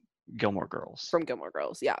from Gilmore Girls. From Gilmore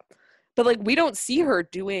Girls, yeah. But like we don't see her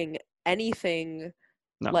doing anything.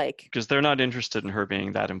 No, like because they're not interested in her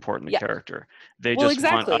being that important a character. They well, just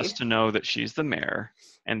want us to know that she's the mayor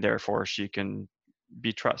and therefore she can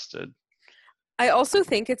be trusted. I also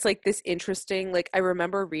think it's like this interesting, like I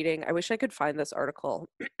remember reading, I wish I could find this article.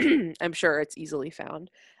 I'm sure it's easily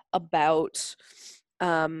found about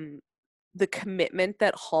the commitment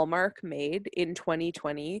that Hallmark made in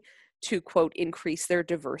 2020 to quote increase their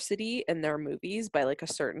diversity in their movies by like a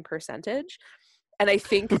certain percentage. And I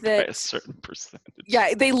think that by a certain percentage.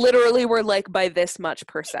 Yeah, they literally were like by this much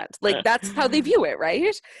percent. Like that's how they view it,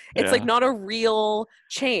 right? It's like not a real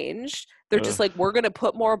change. They're just like, we're going to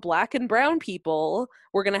put more black and brown people.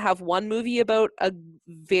 We're going to have one movie about a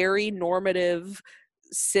very normative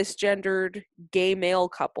cisgendered gay male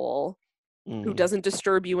couple who doesn't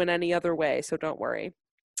disturb you in any other way, so don't worry.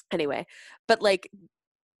 Anyway, but like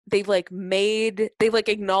they've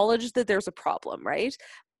acknowledged that there's a problem, right?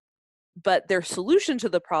 But their solution to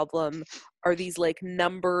the problem are these like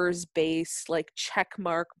numbers based like check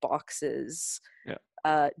mark boxes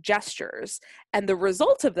gestures, and the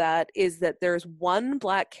result of that is that there's one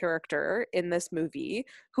black character in this movie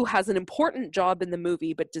who has an important job in the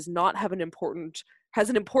movie but does not have has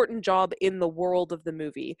an important job in the world of the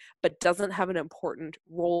movie but doesn't have an important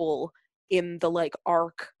role in the like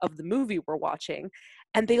arc of the movie we're watching.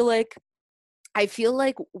 And they like, I feel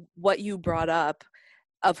like what you brought up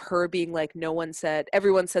of her being like, everyone said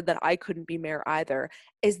that I couldn't be mayor either,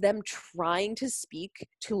 is them trying to speak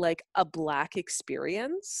to like a black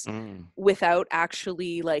experience without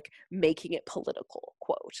actually like making it political,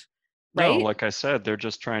 quote. Right? No, like I said, they're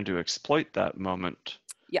just trying to exploit that moment.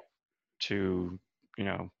 Yeah. To,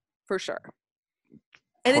 for sure.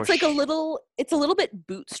 And it's like push. it's a little bit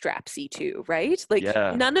bootstrapsy too, right? Like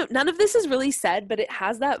Yeah. none of this is really said, but it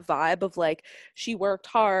has that vibe of like she worked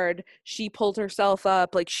hard, she pulled herself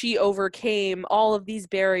up, like she overcame all of these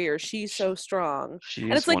barriers. She's so strong. And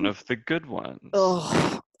She's it's like, one of the good ones.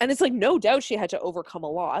 oh, and it's like no doubt she had to overcome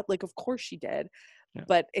a lot. Like of course she did. Yeah.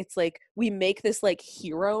 But it's like we make this like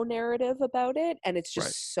hero narrative about it, and it's just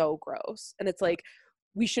Right. so gross. And it's like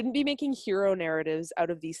we shouldn't be making hero narratives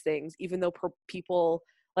out of these things, even though people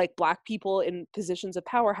like Black people in positions of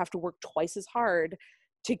power have to work twice as hard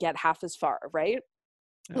to get half as far, right?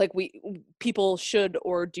 Yeah. Like people should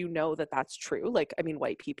or do know that that's true. Like, I mean,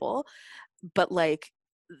 white people, but like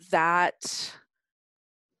that,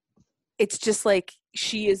 it's just like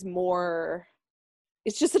she is more,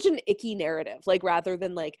 it's just such an icky narrative, like rather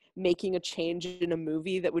than like making a change in a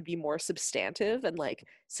movie that would be more substantive and like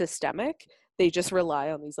systemic, they just rely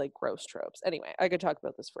on these like gross tropes. Anyway, I could talk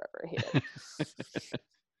about this forever. I hate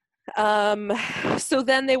it. So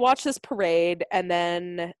then they watch this parade, and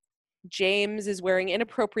then James is wearing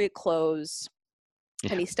inappropriate clothes,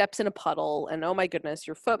 and he steps in a puddle, and oh my goodness,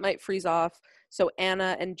 your foot might freeze off. So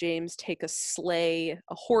Anna and James take a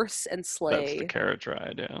horse and sleigh. That's the carriage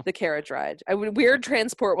ride, yeah. The carriage ride. Weird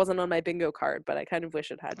transport wasn't on my bingo card, but I kind of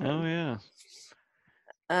wish it had been. Oh yeah.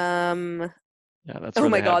 Yeah, that's Oh where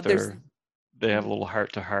my they have God, there's they have a little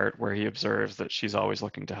heart to heart where he observes that she's always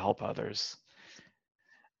looking to help others.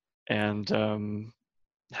 And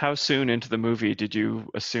how soon into the movie did you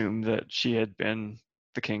assume that she had been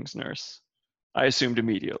the king's nurse? I assumed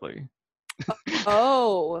immediately.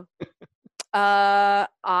 Oh.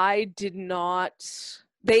 I did not.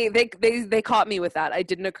 They caught me with that. It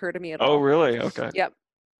didn't occur to me at all. Oh, really? Okay. Yep.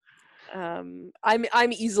 I'm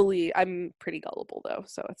pretty gullible though,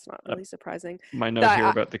 so it's not really surprising. My note here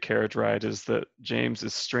about the carriage ride is that James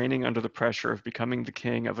is straining under the pressure of becoming the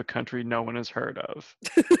king of a country no one has heard of.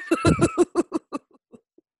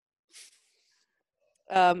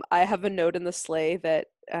 I have a note in the sleigh that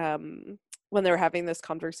when they were having this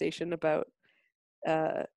conversation about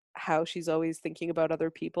how she's always thinking about other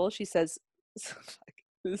people, she says,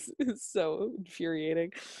 this is so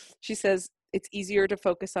infuriating. She says, it's easier to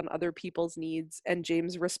focus on other people's needs. And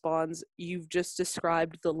James responds, you've just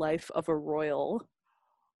described the life of a royal.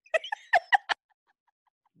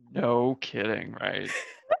 No kidding, right?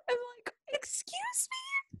 I'm like, excuse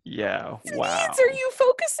me? Yeah, What wow. needs are you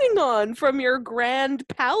focusing on from your grand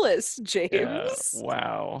palace, James? Yeah,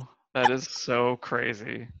 wow. That is so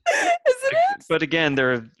crazy. Isn't it? But again,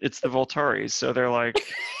 it's the Volturi, so they're like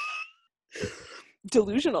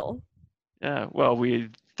delusional. Yeah, well,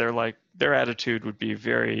 they're like, their attitude would be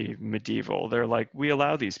very medieval. They're like, we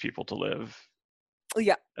allow these people to live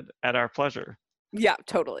Yeah. at our pleasure. Yeah,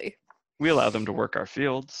 totally. We allow them to work our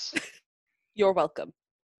fields. You're welcome.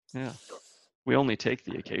 Yeah. We only take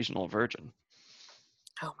the occasional virgin.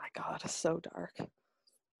 Oh my God, so dark.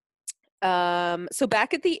 So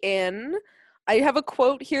back at the inn, I have a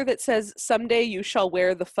quote here that says, someday you shall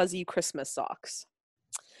wear the fuzzy Christmas socks.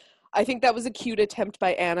 I think that was a cute attempt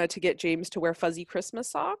by Anna to get James to wear fuzzy Christmas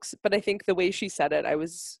socks, but I think the way she said it, it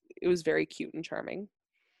was very cute and charming.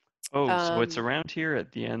 Oh, so it's around here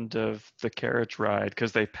at the end of the carriage ride,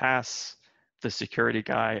 because they pass the security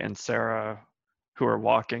guy and Sarah who are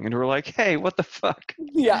walking and who are like, hey, what the fuck?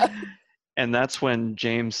 Yeah. And that's when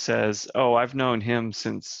James says, oh, I've known him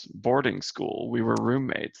since boarding school. We were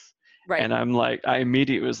roommates. Right. And I'm like, I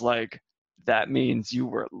immediately was like, that means you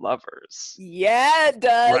were lovers. Yeah, it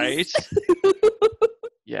does. Right?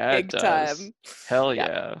 Yeah, Big it does. time. Hell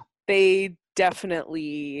yeah. They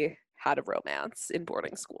definitely had a romance in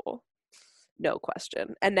boarding school. No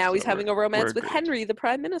question. And now he's having a romance with Henry, the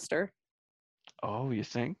Prime Minister. Oh, you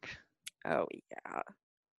think? Oh, yeah.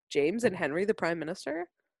 James and Henry, the Prime Minister?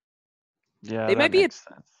 Yeah, they might makes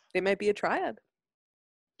sense. They might be a triad.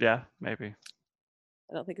 Yeah, maybe.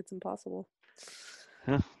 I don't think it's impossible.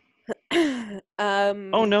 Huh.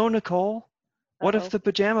 Oh no, Nicole. What if the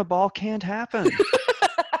pajama ball can't happen?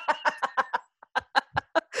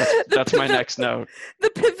 That's my next note. The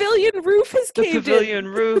pavilion roof has caved in. The pavilion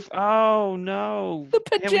roof. Oh no. The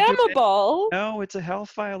pajama ball. No, it's a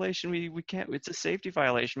health violation. We can't. It's a safety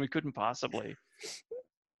violation. We couldn't possibly.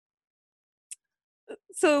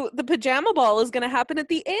 So the pajama ball is going to happen at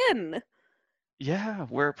the inn. Yeah,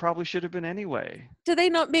 where it probably should have been anyway. Do they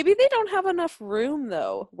not? Maybe they don't have enough room,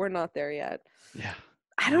 though. We're not there yet. Yeah.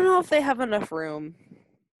 I don't know if they have enough room.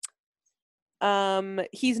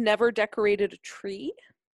 He's never decorated a tree.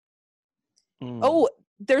 Oh,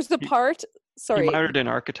 There's the part. Sorry. He minored in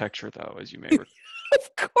architecture, though, as you may recall.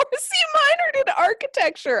 Of course he minored in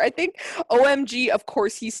architecture. I think, OMG, of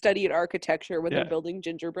course he studied architecture when they're building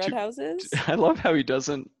gingerbread houses. I love how he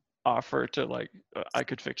doesn't offer to, like, I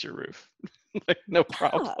could fix your roof. Like, no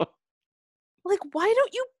problem. Like, why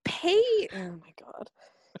don't you pay? Oh my God.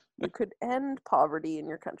 You could end poverty in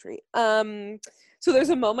your country. So there's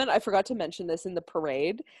a moment, I forgot to mention this in the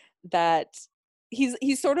parade, that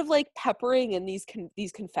he's sort of like peppering in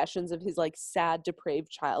these confessions of his like sad,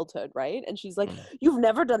 depraved childhood, right? And she's like, you've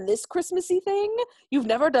never done this Christmassy thing? You've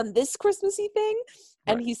never done this Christmassy thing?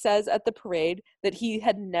 And he says at the parade that he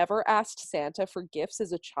had never asked Santa for gifts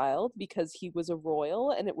as a child because he was a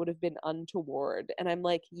royal and it would have been untoward. And I'm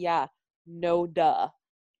like, yeah, no duh.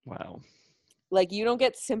 Wow. Like, you don't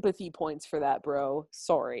get sympathy points for that, bro.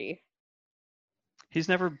 Sorry. He's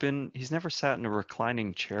never sat in a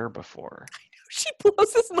reclining chair before. I know. She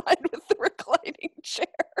blows his mind with the reclining chair.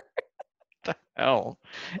 What the hell?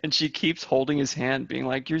 And she keeps holding his hand, being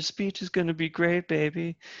like, your speech is going to be great,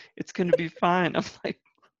 baby. It's going to be fine. I'm like,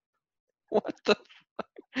 what the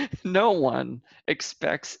fuck? No one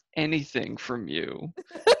expects anything from you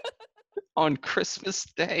on Christmas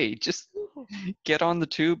Day. Just get on the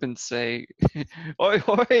tube and say, oi,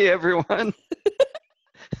 hoi, everyone.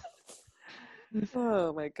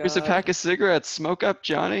 Oh my God. Here's a pack of cigarettes. Smoke up,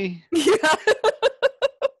 Johnny. Yeah.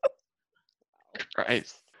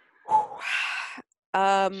 Christ.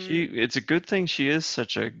 It's a good thing she is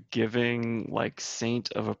such a giving, like,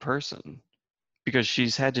 saint of a person, because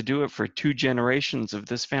she's had to do it for 2 generations of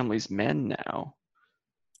this family's men now.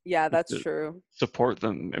 Yeah, that's true. Support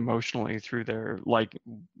them emotionally through their, like,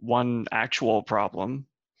 one actual problem.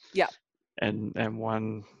 Yeah. And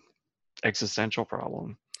one existential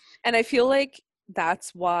problem. And I feel like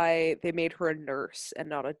that's why they made her a nurse and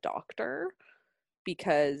not a doctor,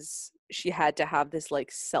 because she had to have this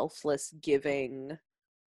like selfless giving.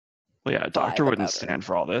 Well, yeah, a doctor wouldn't stand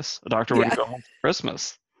for all this. A doctor wouldn't go home for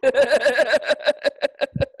Christmas.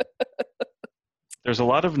 There's a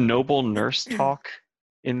lot of noble nurse talk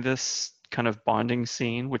in this kind of bonding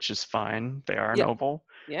scene, which is fine. They are noble.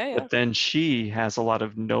 Yeah. But then she has a lot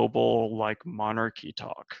of noble, like, monarchy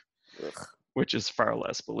talk. Ugh. Which is far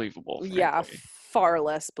less believable. Frankly. Yeah, far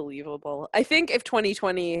less believable. I think if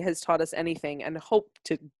 2020 has taught us anything, and hope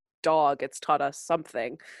to dog it's taught us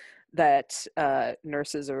something, that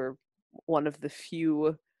nurses are one of the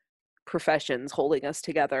few professions holding us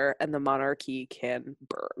together, and the monarchy can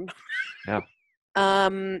burn. Yeah.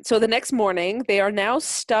 So the next morning, they are now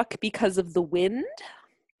stuck because of the wind.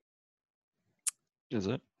 Is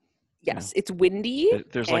it? Yes, it's windy.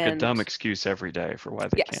 There's like a dumb excuse every day for why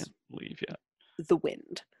they can't leave yet. The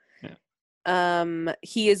wind. Yeah.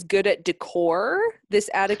 He is good at decor. This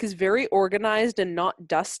attic is very organized and not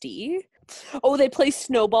dusty. Oh, they play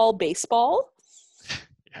snowball baseball.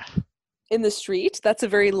 Yeah. In the street. That's a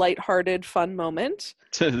very lighthearted, fun moment.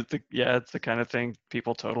 Yeah, it's the kind of thing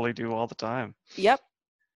people totally do all the time. Yep.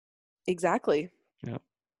 Exactly. Yep.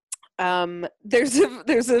 There's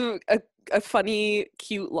a funny,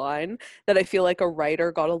 cute line that I feel like a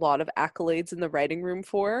writer got a lot of accolades in the writing room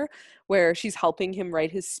for, where she's helping him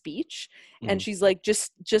write his speech, and she's like,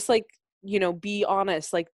 just like, you know, be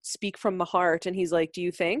honest, like, speak from the heart. And he's like, do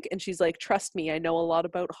you think? And she's like, trust me, I know a lot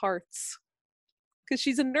about hearts, because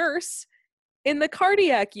she's a nurse in the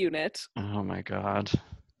cardiac unit. Oh my God.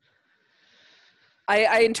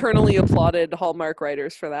 I internally applauded Hallmark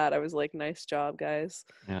writers for that. I was like, nice job, guys.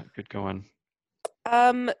 Yeah, good going.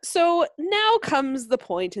 So now comes the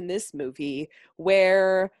point in this movie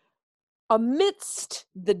where, amidst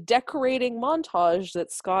the decorating montage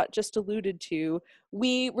that Scott just alluded to,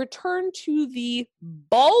 we return to the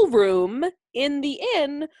ballroom in the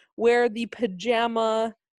inn where the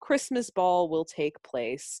pajama Christmas ball will take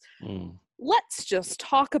place. Let's just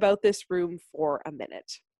talk about this room for a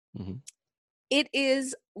minute. Mm-hmm. It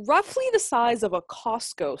is roughly the size of a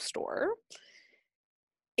Costco store.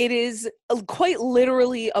 It is quite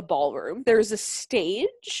literally a ballroom. There's a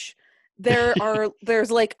stage. There's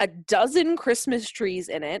like a dozen Christmas trees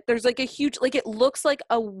in it. There's like a huge, like, it looks like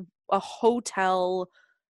a hotel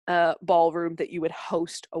ballroom that you would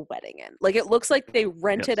host a wedding in. Like, it looks like they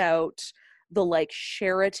rented out the like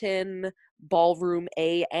Sheraton ballroom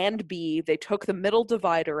A and B. They took the middle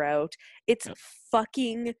divider out. It's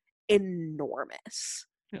fucking enormous.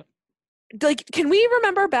 Like, can we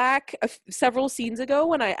remember back several scenes ago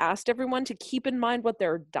when I asked everyone to keep in mind what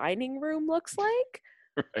their dining room looks like?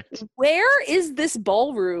 Right. Where is this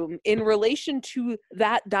ballroom in relation to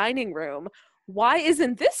that dining room? Why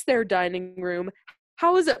isn't this their dining room?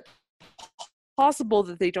 How is it possible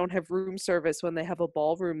that they don't have room service when they have a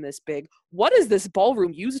ballroom this big? What is this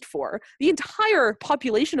ballroom used for? The entire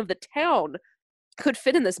population of the town could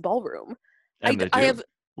fit in this ballroom. And I have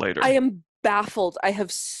later. I am baffled. I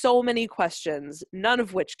have so many questions, none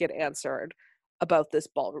of which get answered about this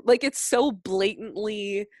ballroom. Like, it's so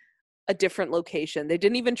blatantly a different location. They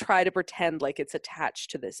didn't even try to pretend like it's attached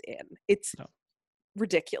to this inn. It's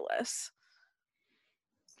ridiculous.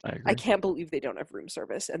 I agree. I can't believe they don't have room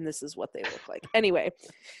service, and this is what they look like. Anyway.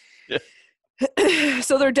 Yeah.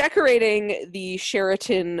 So they're decorating the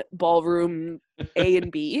Sheraton ballroom A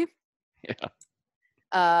and B. Yeah.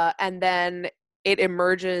 And then it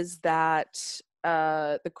emerges that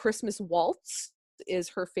the Christmas Waltz is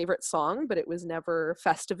her favorite song, but it was never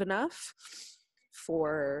festive enough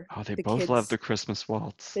for They the both kids. love the Christmas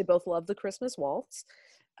waltz. They both love the Christmas waltz.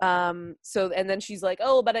 And then she's like,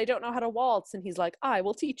 oh, but I don't know how to waltz. And he's like, I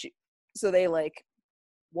will teach you. So they like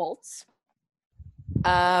waltz.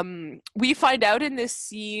 We find out in this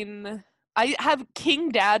scene, King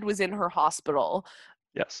Dad was in her hospital.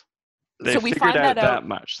 Yes. They So we figured find out that that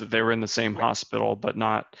much, that they were in the same Right. hospital, but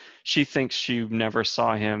not, she thinks she never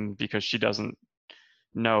saw him because she doesn't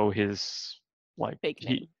know his, like, Fake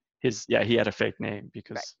name. he had a fake name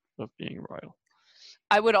because of being royal.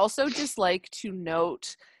 I would also just like to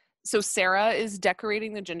note, so Sarah is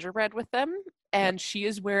decorating the gingerbread with them, and she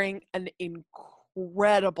is wearing an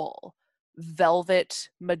incredible velvet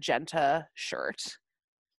magenta shirt.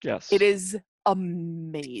 Yes. It is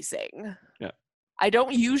amazing. Yeah. I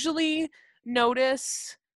don't usually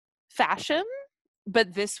notice fashion,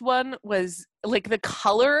 but this one was like, the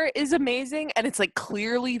color is amazing and it's like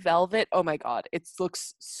clearly velvet. Oh my god, it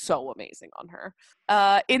looks so amazing on her.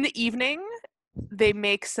 In the evening, they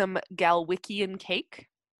make some Galwickian cake.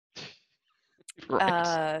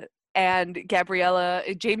 Right. And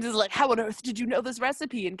James is like, how on earth did you know this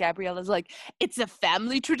recipe? And Gabriella's like, it's a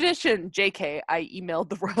family tradition. JK, I emailed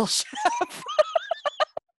the royal chef.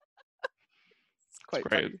 It's quite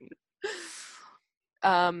great.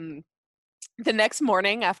 funny. The next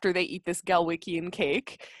morning, after they eat this Galwickian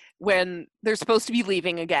cake, when they're supposed to be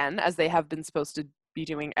leaving again, as they have been supposed to be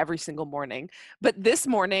doing every single morning, but this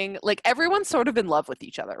morning, like, everyone's sort of in love with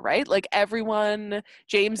each other, right? Like,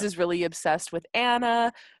 James is really obsessed with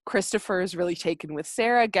Anna, Christopher is really taken with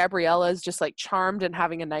Sarah, Gabriella is just like charmed and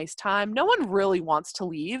having a nice time. No one really wants to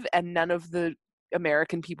leave, and none of the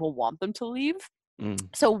American people want them to leave.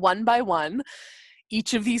 So one by one,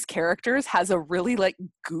 each of these characters has a really like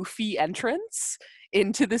goofy entrance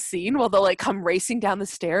into the scene. Well, they'll like come racing down the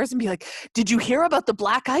stairs and be like, did you hear about the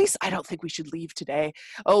black ice? I don't think we should leave today.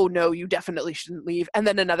 Oh no, you definitely shouldn't leave. And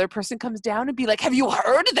then another person comes down and be like, have you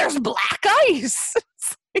heard there's black ice?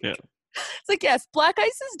 It's like, yes, black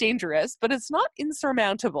ice is dangerous, but it's not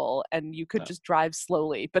insurmountable and you could just drive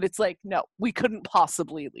slowly. But it's like, no, we couldn't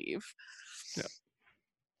possibly leave.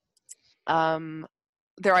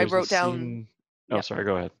 There I wrote down. Sorry,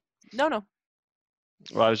 go ahead. No.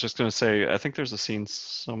 Well, I was just going to say, I think there's a scene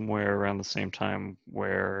somewhere around the same time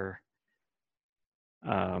where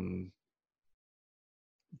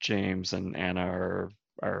James and Anna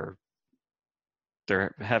are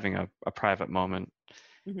they're having a private moment,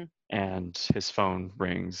 and his phone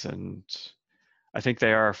rings, and I think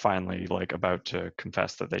they are finally like about to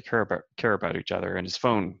confess that they care about each other, and his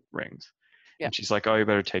phone rings. And she's like, oh, you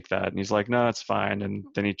better take that. And he's like, no, it's fine. And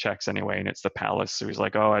then he checks anyway, and it's the palace. So he's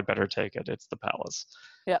like, oh, I'd better take it. It's the palace.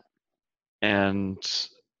 Yeah. And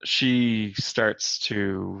she starts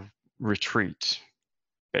to retreat,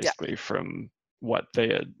 basically, from what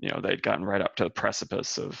they'd gotten right up to the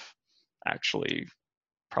precipice of actually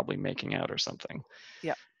probably making out or something.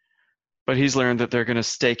 Yeah. But he's learned that they're going to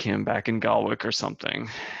stake him back in Galwick or something,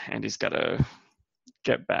 and he's got to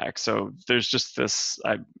get back. So there's just this,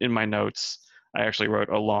 in my notes, I actually wrote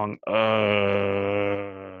a long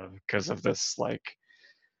because of this like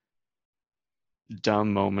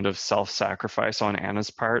dumb moment of self-sacrifice on Anna's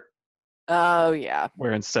part. Oh yeah.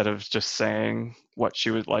 Where instead of just saying what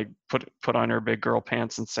she would like, put on her big girl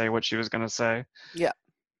pants and say what she was going to say. Yeah.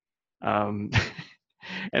 And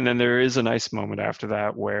then there is a nice moment after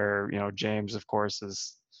that where, James, of course,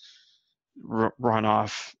 is run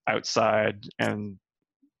off outside, and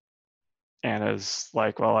Anna's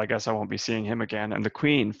like, well, I guess I won't be seeing him again. And the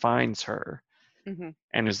Queen finds her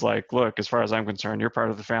and is like, look, as far as I'm concerned, you're part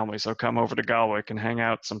of the family, so come over to Galwick and hang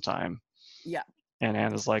out sometime. Yeah. And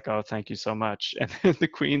Anna's like, oh, thank you so much. And then the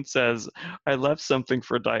Queen says, I left something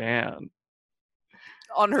for Diane.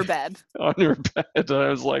 On her bed. On her bed. And I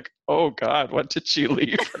was like, oh, God, what did she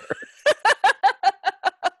leave her?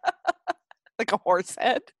 Like a horse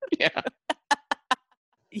head? Yeah.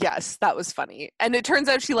 Yes, that was funny. And it turns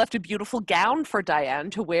out she left a beautiful gown for Diane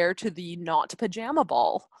to wear to the not pajama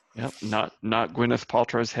ball. Yep, not Gwyneth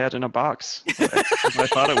Paltrow's head in a box. As I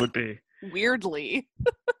thought it would be. Weirdly.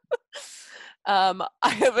 I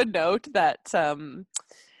have a note that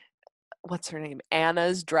what's her name?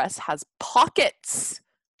 Anna's dress has pockets.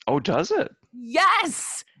 Oh, does it?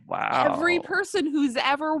 Yes. Wow. Every person who's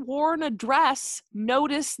ever worn a dress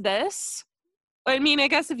noticed this. I mean, I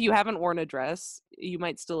guess if you haven't worn a dress, you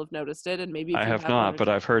might still have noticed it, and maybe if I you have not, but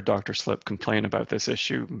I've heard Dr. Slip complain about this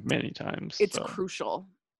issue many times. It's crucial.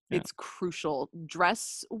 Yeah. It's crucial.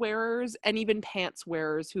 Dress wearers and even pants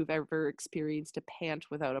wearers who've ever experienced a pant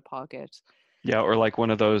without a pocket. Yeah, or like one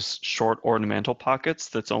of those short ornamental pockets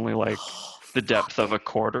that's only like the depth of a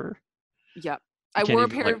quarter. Yep. I wore a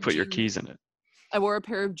pair of put your keys in it. I wore a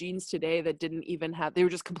pair of jeans today that didn't even have, they were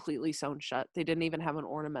just completely sewn shut. They didn't even have an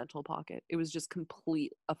ornamental pocket. It was just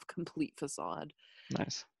a complete facade.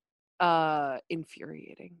 Nice.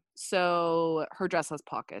 Infuriating. So her dress has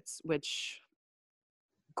pockets, which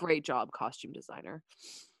great job, costume designer.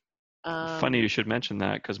 Funny you should mention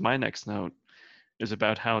that, because my next note is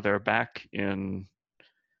about how they're back in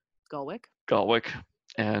Galwick,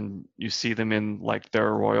 and you see them in like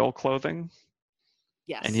their royal clothing.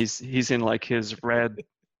 Yes. And he's in like his red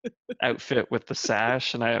outfit with the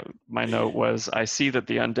sash, and my note was, I see that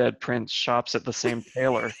the undead prince shops at the same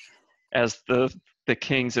tailor as the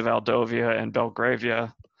kings of Aldovia and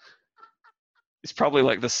Belgravia. He's probably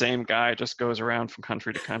like the same guy, just goes around from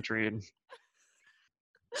country to country. And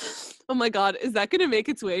oh my god, is that going to make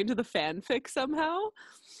its way into the fanfic somehow?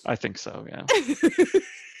 I think so, yeah.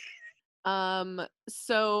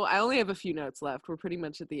 So I only have a few notes left. We're pretty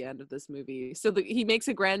much at the end of this movie. So he makes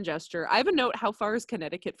a grand gesture. I have a note, how far is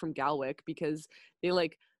Connecticut from Galwick? Because they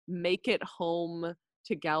like make it home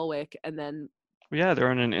to Galwick and then... Yeah,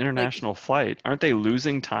 they're on an international flight. Aren't they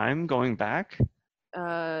losing time going back?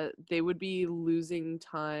 They would be losing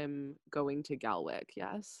time going to Galwick,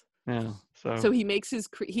 yes. Yeah, so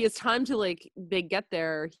he has time to like, they get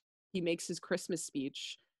there, he makes his Christmas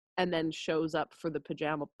speech, and then shows up for the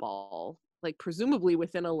pajama ball, like presumably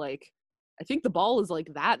within I think the ball is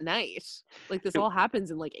like that night. Like this all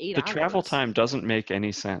happens in like 8 hours. The travel time doesn't make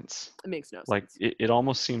any sense. It makes no sense. Like it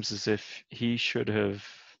almost seems as if he should have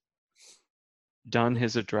done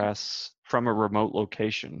his address from a remote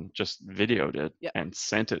location, just videoed it and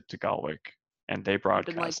sent it to Galwick, and they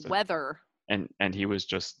broadcast it. Weather. And he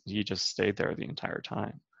just stayed there the entire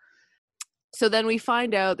time. So then we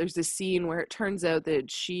find out there's this scene where it turns out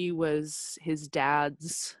that she was his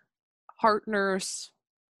dad's heart nurse.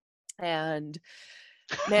 And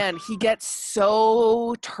man, he gets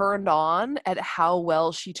so turned on at how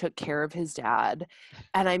well she took care of his dad.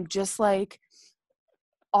 And I'm just like,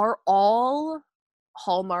 are all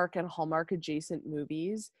Hallmark and Hallmark adjacent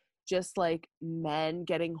movies just like men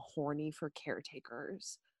getting horny for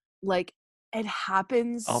caretakers? Like, it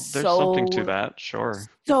happens there's something to that, sure.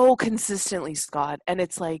 So consistently, Scott. And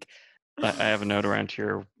it's like... I have a note around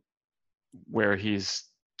here where he's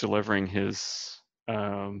delivering his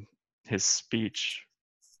speech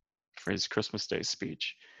for his Christmas Day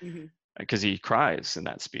speech. Because he cries in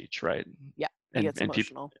that speech, right? Yeah, he gets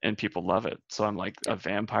emotional. And people love it. So I'm like, a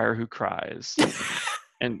vampire who cries.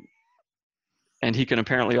 And he can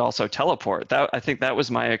apparently also teleport. I think that was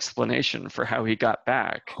my explanation for how he got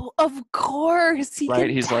back. Oh, of course, he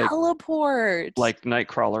can teleport. Like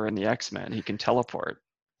Nightcrawler in the X-Men, he can teleport.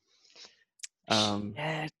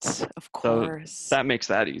 Shit, of course. So that makes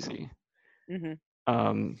that easy.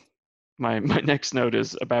 My next note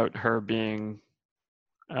is about her being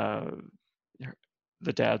the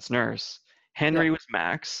dad's nurse. Henry was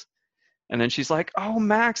Max, and then she's like, "Oh,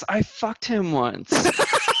 Max, I fucked him once."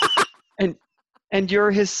 And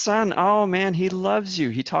you're his son. Oh, man, he loves you.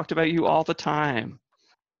 He talked about you all the time.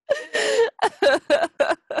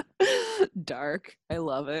 Dark. I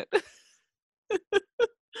love it.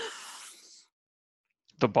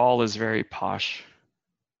 The ball is very posh.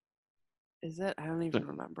 Is it? I don't even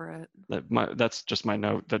remember it. That's just my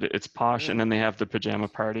note, that it's posh, and then they have the pajama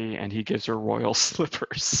party, and he gives her royal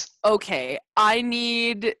slippers. Okay, I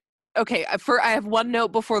have one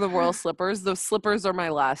note before the royal slippers. Those slippers are my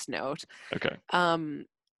last note. Okay.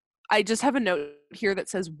 I just have a note here that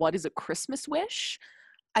says, what is a Christmas wish?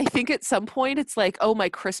 I think at some point it's like, oh, my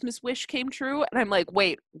Christmas wish came true. And I'm like,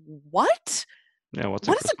 wait, what? Yeah, what's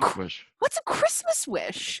a Christmas wish? What's a Christmas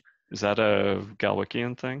wish? Is that a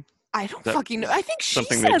Galwickian thing? I don't fucking know. I think she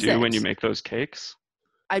something says they do when you make those cakes?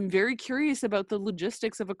 I'm very curious about the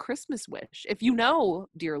logistics of a Christmas wish. If you know,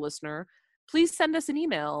 dear listener, please send us an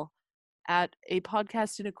email at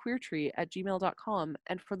apodcastinaqueertree@gmail.com.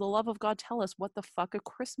 And for the love of God, tell us what the fuck a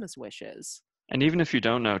Christmas wish is. And even if you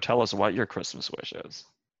don't know, tell us what your Christmas wish is.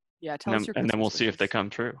 Yeah, tell us your Christmas and then we'll see if they wishes. come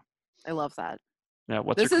true. I love that. Yeah,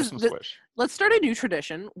 what's your Christmas wish? Let's start a new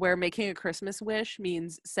tradition where making a Christmas wish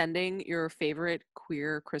means sending your favorite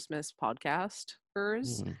queer Christmas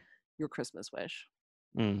podcasters your Christmas wish.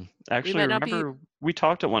 Actually, remember we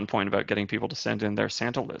talked at one point about getting people to send in their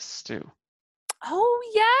Santa lists too. Oh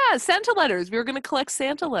yeah, Santa letters. We were going to collect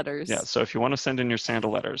Santa letters. Yeah, so if you want to send in your Santa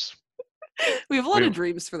letters, we have a lot of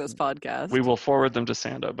dreams for this podcast. We will forward them to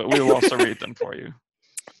Santa, but we will also read them for you.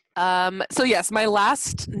 So yes, my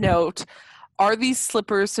last note, are these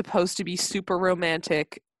slippers supposed to be super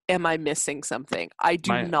romantic? Am I missing something? I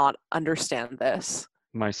do not understand this.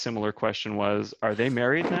 My similar question was, are they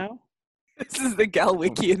married now? This is the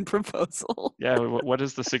Galwickian proposal. Yeah, what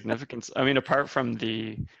is the significance? I mean, apart from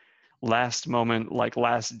the last moment, like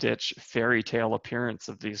last ditch fairy tale appearance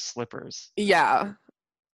of these slippers. Yeah.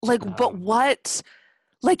 Like, but what?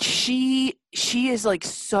 Like, she is like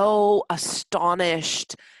so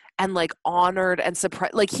astonished and like honored and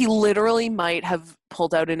surprised. Like, he literally might have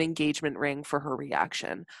pulled out an engagement ring for her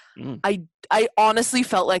reaction. I honestly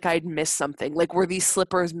felt like I'd missed something. Like, were these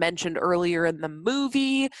slippers mentioned earlier in the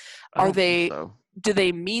movie? Are they? So. Do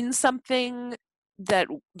they mean something that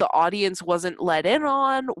the audience wasn't let in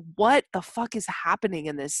on? What the fuck is happening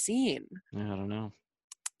in this scene? Yeah, I don't know.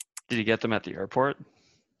 Did you get them at the airport?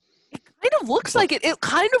 It kind of looks like it. It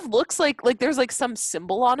kind of looks like there's like some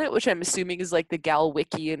symbol on it, which I'm assuming is like the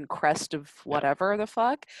Galwickian crest of whatever the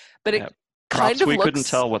fuck. But it kind of we looks... couldn't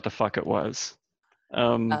tell what the fuck it was.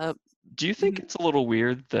 Do you think it's a little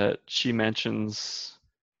weird that she mentions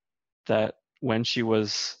that when she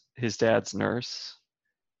was his dad's nurse,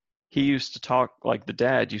 he used to talk, like the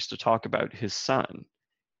dad used to talk about his son,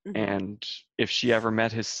 and if she ever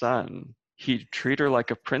met his son, he'd treat her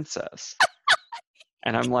like a princess.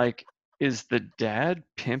 And I'm like, is the dad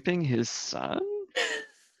pimping his son?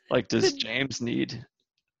 Like, does James need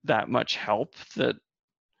that much help? That,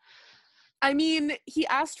 I mean, he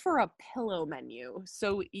asked for a pillow menu,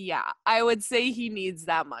 so yeah, I would say he needs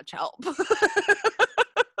that much help.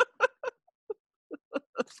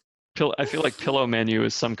 I feel like pillow menu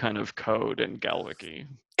is some kind of code in Galwicki.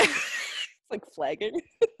 It's like flagging.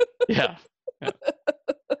 Yeah.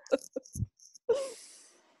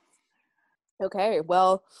 Okay,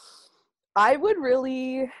 well, I would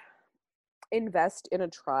really invest in a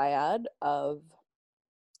triad of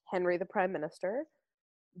Henry the Prime Minister,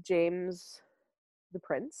 James the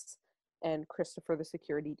Prince, and Christopher the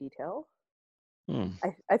Security Detail.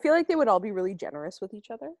 I feel like they would all be really generous with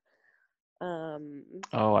each other.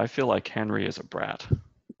 I feel like Henry is a brat.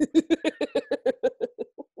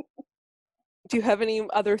 Do you have any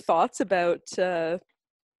other thoughts about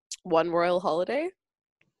One Royal Holiday?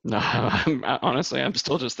 No, honestly, I'm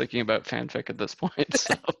still just thinking about fanfic at this point.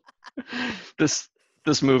 So this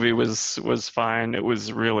movie was fine. It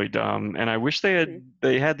was really dumb, and I wish they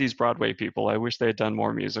had these Broadway people. I wish they had done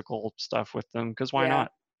more musical stuff with them, because why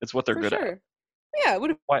not? It's what they're good at. Yeah, it would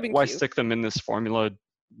have been why cute. stick them in this formula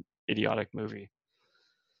idiotic movie?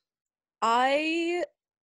 I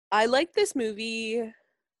like this movie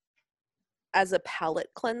as a palate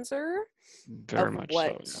cleanser. Very much so.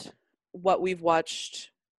 Yeah. What we've watched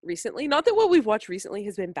recently. Not that what we've watched recently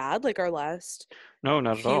has been bad. Like our last not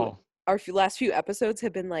at all. Our last few episodes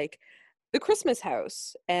have been like The Christmas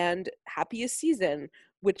House and Happiest Season,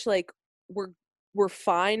 which like were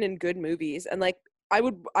fine and good movies. And like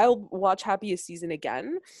I'll watch Happiest Season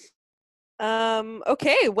again.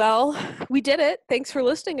 Okay, well, we did it. Thanks for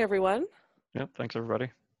listening, everyone. Yep, thanks everybody.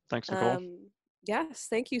 Thanks, Nicole. Yes,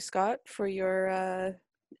 thank you, Scott, for your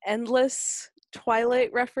endless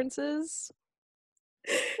Twilight references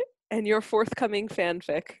and your forthcoming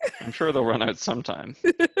fanfic. I'm sure they'll run out sometime.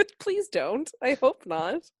 Please don't. I hope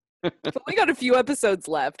not. We've only got a few episodes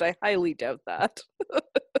left. I highly doubt that.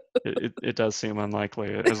 it does seem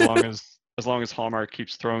unlikely. As long as Hallmark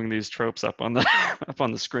keeps throwing these tropes up on the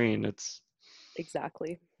screen, it's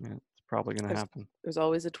exactly. Yeah, it's probably going to happen. There's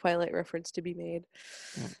always a Twilight reference to be made.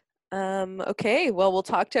 Yeah. Okay, well, we'll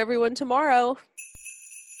talk to everyone tomorrow.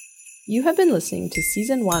 You have been listening to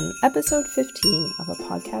Season 1, Episode 15 of A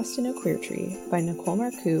Podcast in a Queer Tree by Nicole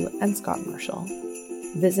Marcoux and Scott Marshall.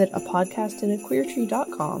 Visit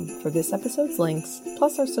apodcastinaqueertree.com for this episode's links,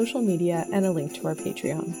 plus our social media and a link to our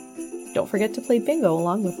Patreon. Don't forget to play bingo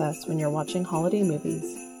along with us when you're watching holiday movies.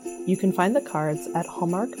 You can find the cards at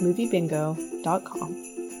hallmarkmoviebingo.com.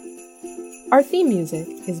 Our theme music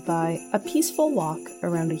is by A Peaceful Walk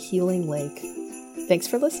Around a Healing Lake. Thanks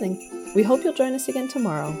for listening. We hope you'll join us again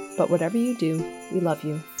tomorrow, but whatever you do, we love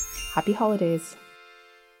you. Happy holidays.